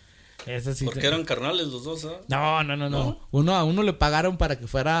 Esa sí. Porque eran carnales los dos, ¿eh? No. A uno le pagaron para que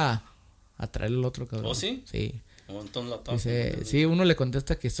fuera a traer el otro cabrón. ¿Oh, sí? Sí. Entonces la dice, sí, uno le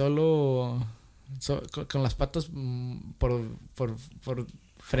contesta que solo con las patas por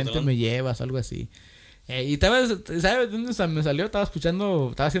frente me llevas, algo así. Y ¿sabes dónde me salió? Estaba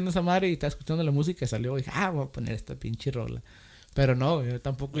haciendo esa madre y estaba escuchando la música y salió. Y dije, voy a poner esta pinche rola. Pero no, yo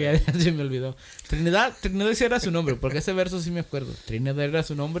tampoco ya se me olvidó. Trinidad sí era su nombre, porque ese verso sí me acuerdo. Trinidad era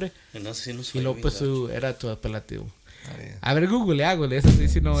su nombre y López era tu apelativo. A ver, Google, esa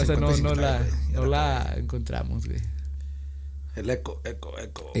sí, no la encontramos, güey. El eco.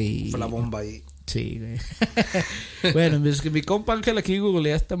 Fue la bomba ahí. Sí, güey. Bueno, es que mi compa Ángel aquí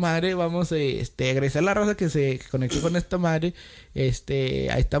googlea esta madre. Vamos a agradecer a la raza que se conectó con esta madre.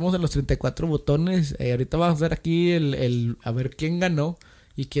 Ahí estamos en los 34 botones. Ahorita vamos a hacer aquí a ver quién ganó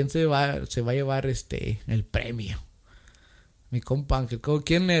y quién se va a llevar el premio. Mi compa Ángel,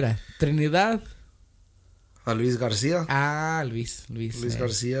 ¿quién era? Trinidad. A Luis García. Luis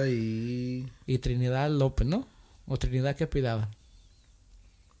García y Trinidad López, ¿no? O Trinidad, ¿qué apellidaba?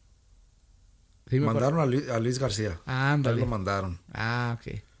 Sí, me Mandaron a Luis García. Ah, ándale. Lo mandaron. Ah, ok.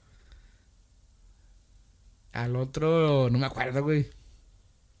 Al otro, no me acuerdo, güey.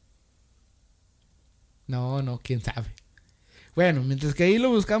 No, quién sabe. Bueno, mientras que ahí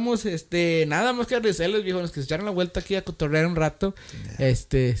lo buscamos, nada más que agradecerles, viejones, que se echaron la vuelta aquí a cotorrear un rato.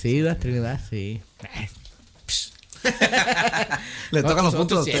 Sí, la Trinidad, sí. Le tocan los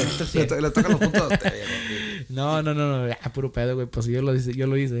puntos a usted. Le tocan los puntos a usted. No, puro pedo, güey, pues yo lo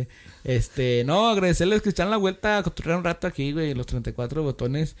hice. No, agradecerles que están la vuelta a cotorrear un rato aquí, güey, los 34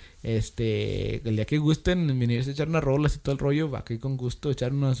 botones. El día que gusten venirse a echar unas rolas y todo el rollo, aquí con gusto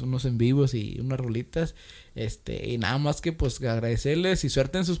echar unos en vivos y unas rolitas. Y nada más que pues agradecerles y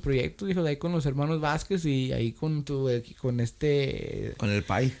suerte en sus proyectos, hijo, de ahí con los hermanos Vázquez y ahí con con el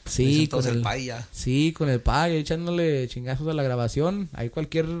Pai. Sí, con el Pai ya. Sí, con el Pai, echándole chingazos a la grabación. Hay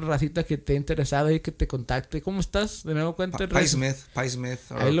cualquier racita que esté interesada y que te contacte. ¿Cómo estás? De nuevo cuenta. Pai Smith.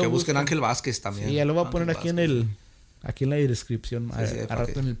 Que busquen Ángel Vázquez también. Sí, ya lo voy a poner aquí aquí en la descripción, a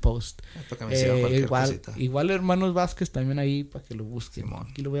rato en el post. Igual Hermanos Vázquez también ahí para que lo busquen. Simón.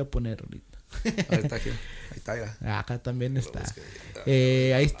 Aquí lo voy a poner ahorita. Ahí está ya. Acá también está.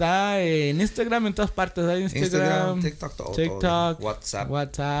 Ahí está en Instagram, en todas partes. Hay Instagram, TikTok,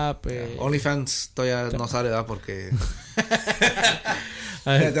 WhatsApp. OnlyFans todavía no sale, ¿verdad? Porque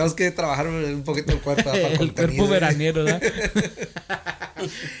tenemos que trabajar un poquito el cuerpo para el cuerpo veraniero, ¿verdad?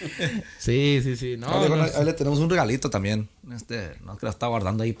 Sí. Ahí le tenemos un regalito también. No, que lo está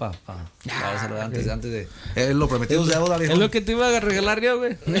guardando ahí para antes de lo prometido de deuda. Es lo que te iba a regalar yo,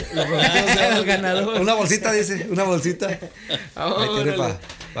 güey. Lo prometido de el ganador. Una bolsita, dice. Una bolsita. Ahí tiene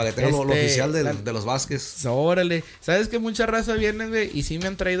para que tenga lo oficial de los Vázquez. Órale. ¿Sabes que mucha raza viene, güey? Y sí me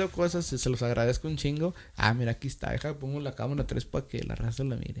han traído cosas. Y se los agradezco un chingo. Mira, aquí está. Deja, pongo la cámara 3 para que la raza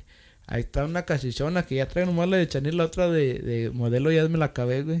la mire. Ahí está una cachichona que ya trae nomás la de Chanel, la otra de modelo ya me la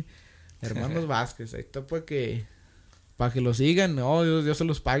acabé, güey. Hermanos Vázquez, ahí está para que lo sigan. No, Dios se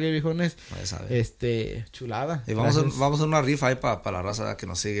los pague, viejones. Chulada. Y vamos a hacer una rifa ahí para la raza que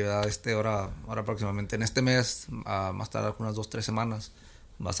nos sigue, ¿verdad? Ahora próximamente, en este mes, más tarde, unas 2-3 semanas,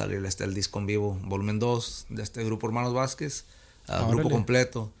 va a salir el disco en vivo, volumen 2 de este grupo Hermanos Vázquez, grupo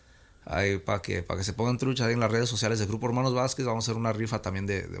completo. Ahí para que se pongan truchas ahí en las redes sociales del grupo Hermanos Vázquez. Vamos a hacer una rifa también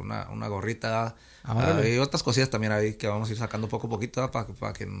de una gorrita y otras cosillas también ahí que vamos a ir sacando poco a poquito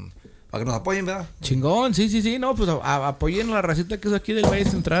para que nos apoyen, ¿verdad? Chingón, sí, no, pues apoyen a la racita que es aquí del Valle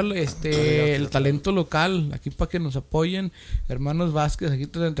Central, el talento local, aquí para que nos apoyen. Hermanos Vázquez, aquí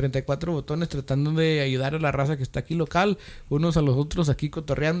en 34 botones tratando de ayudar a la raza que está aquí local, unos a los otros aquí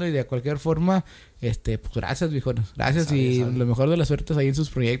cotorreando y de cualquier forma, pues gracias, viejones, gracias y lo mejor de las suertes ahí en sus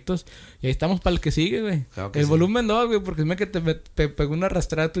proyectos. Y ahí estamos para el que sigue, güey. Claro el volumen 2, güey, porque es que te pegó una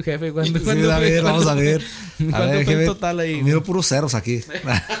arrastrada a tu jefe. Vamos a ver. ¿Cuánto fue en total ahí? Miro puros ceros aquí.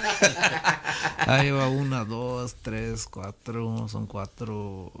 Ahí va 1, 2, 3, 4. Son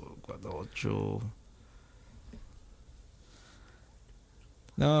 4, 8.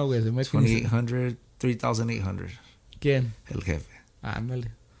 No, güey, se me 3,800. ¿Quién? El jefe.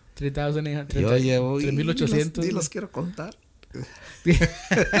 Ándale. 3,800. Yo llevo 3,800. Y los quiero contar.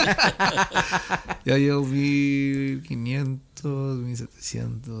 Ya llevo 1,500,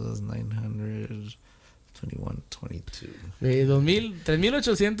 1,700, 900. 21, 22.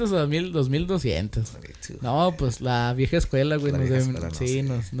 3,800 a 2,200. No, pues la vieja escuela, güey.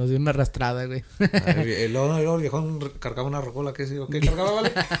 Nos dio una arrastrada, güey. El viejón cargaba una rocola. ¿Qué cargaba,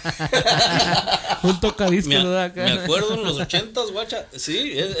 vale? Un tocadisco, ¿verdad? Acá. Me acuerdo en los 80s, guacha.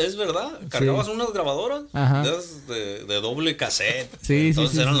 Sí, es verdad. Cargabas unas grabadoras de doble cassette. Sí,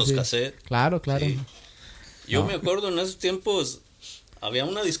 entonces eran los cassettes. Claro. Sí. Yo me acuerdo en esos tiempos. Había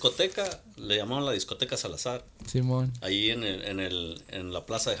una discoteca, le llamaban la discoteca Salazar. Simón. Ahí en la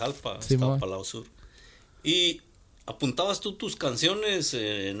plaza de Jalpa, estaba para el lado sur. Y apuntabas tú tus canciones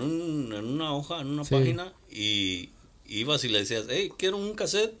en una hoja, en una página, y ibas y le decías, hey, quiero un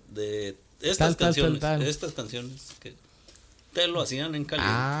cassette de estas canciones. Estas canciones. Que te lo hacían en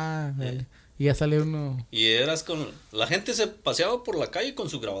caliente. Vale. Y ya sale uno. Y eras la gente se paseaba por la calle con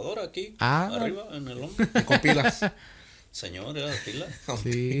su grabadora aquí, arriba, en el hombro. Y con pilas. Señor, era de pila.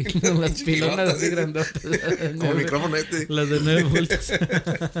 Sí, las pilonas así grandotas. Como micrófono Las de 9 voltios.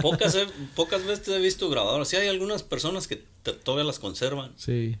 Pocas veces he visto grabadoras. Sí hay algunas personas que todavía las conservan.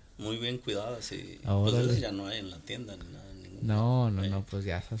 Sí. Muy bien cuidadas y pues esas ya no hay en la tienda ni nada. No, pues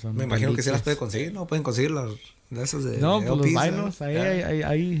ya esas son. Me imagino que sí las puede conseguir, ¿no? Pueden conseguir las de esas de no, pues los vainos,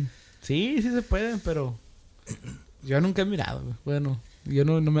 ahí. Sí se pueden, pero yo nunca he mirado, güey. Bueno. Yo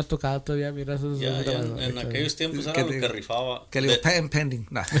no me ha tocado todavía mirar esos Ya en aquellos tiempos era lo que rifaba. Que le digo, pending.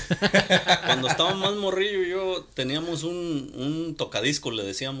 Nah. Cuando estaba más morrillo, yo teníamos un tocadisco, le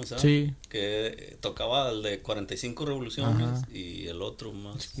decíamos, ¿sabes? Sí. Que tocaba el de 45 revoluciones. Ajá. Y el otro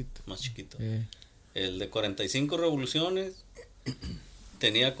más chiquito. El de 45 revoluciones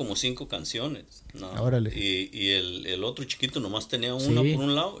tenía como 5 canciones, ¿no? Órale. Y el otro chiquito nomás tenía una por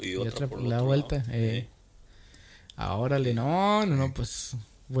un lado y otra por el la otro vuelta. lado. Órale, no, pues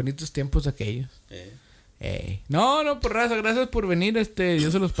bonitos tiempos aquellos. No, pues raza, gracias por venir,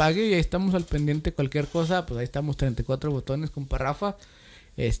 Dios se los pague y ahí estamos al pendiente, cualquier cosa, pues ahí estamos, 34 botones, compa Rafa.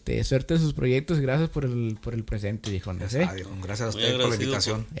 Suerte en sus proyectos y gracias por el presente, viejones. Gracias a ustedes por la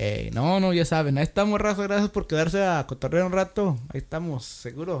invitación. No, ya saben, ahí estamos, raza, gracias por quedarse a cotorrear un rato, ahí estamos,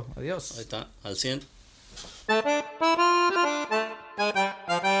 seguro, adiós. Ahí está, al 100.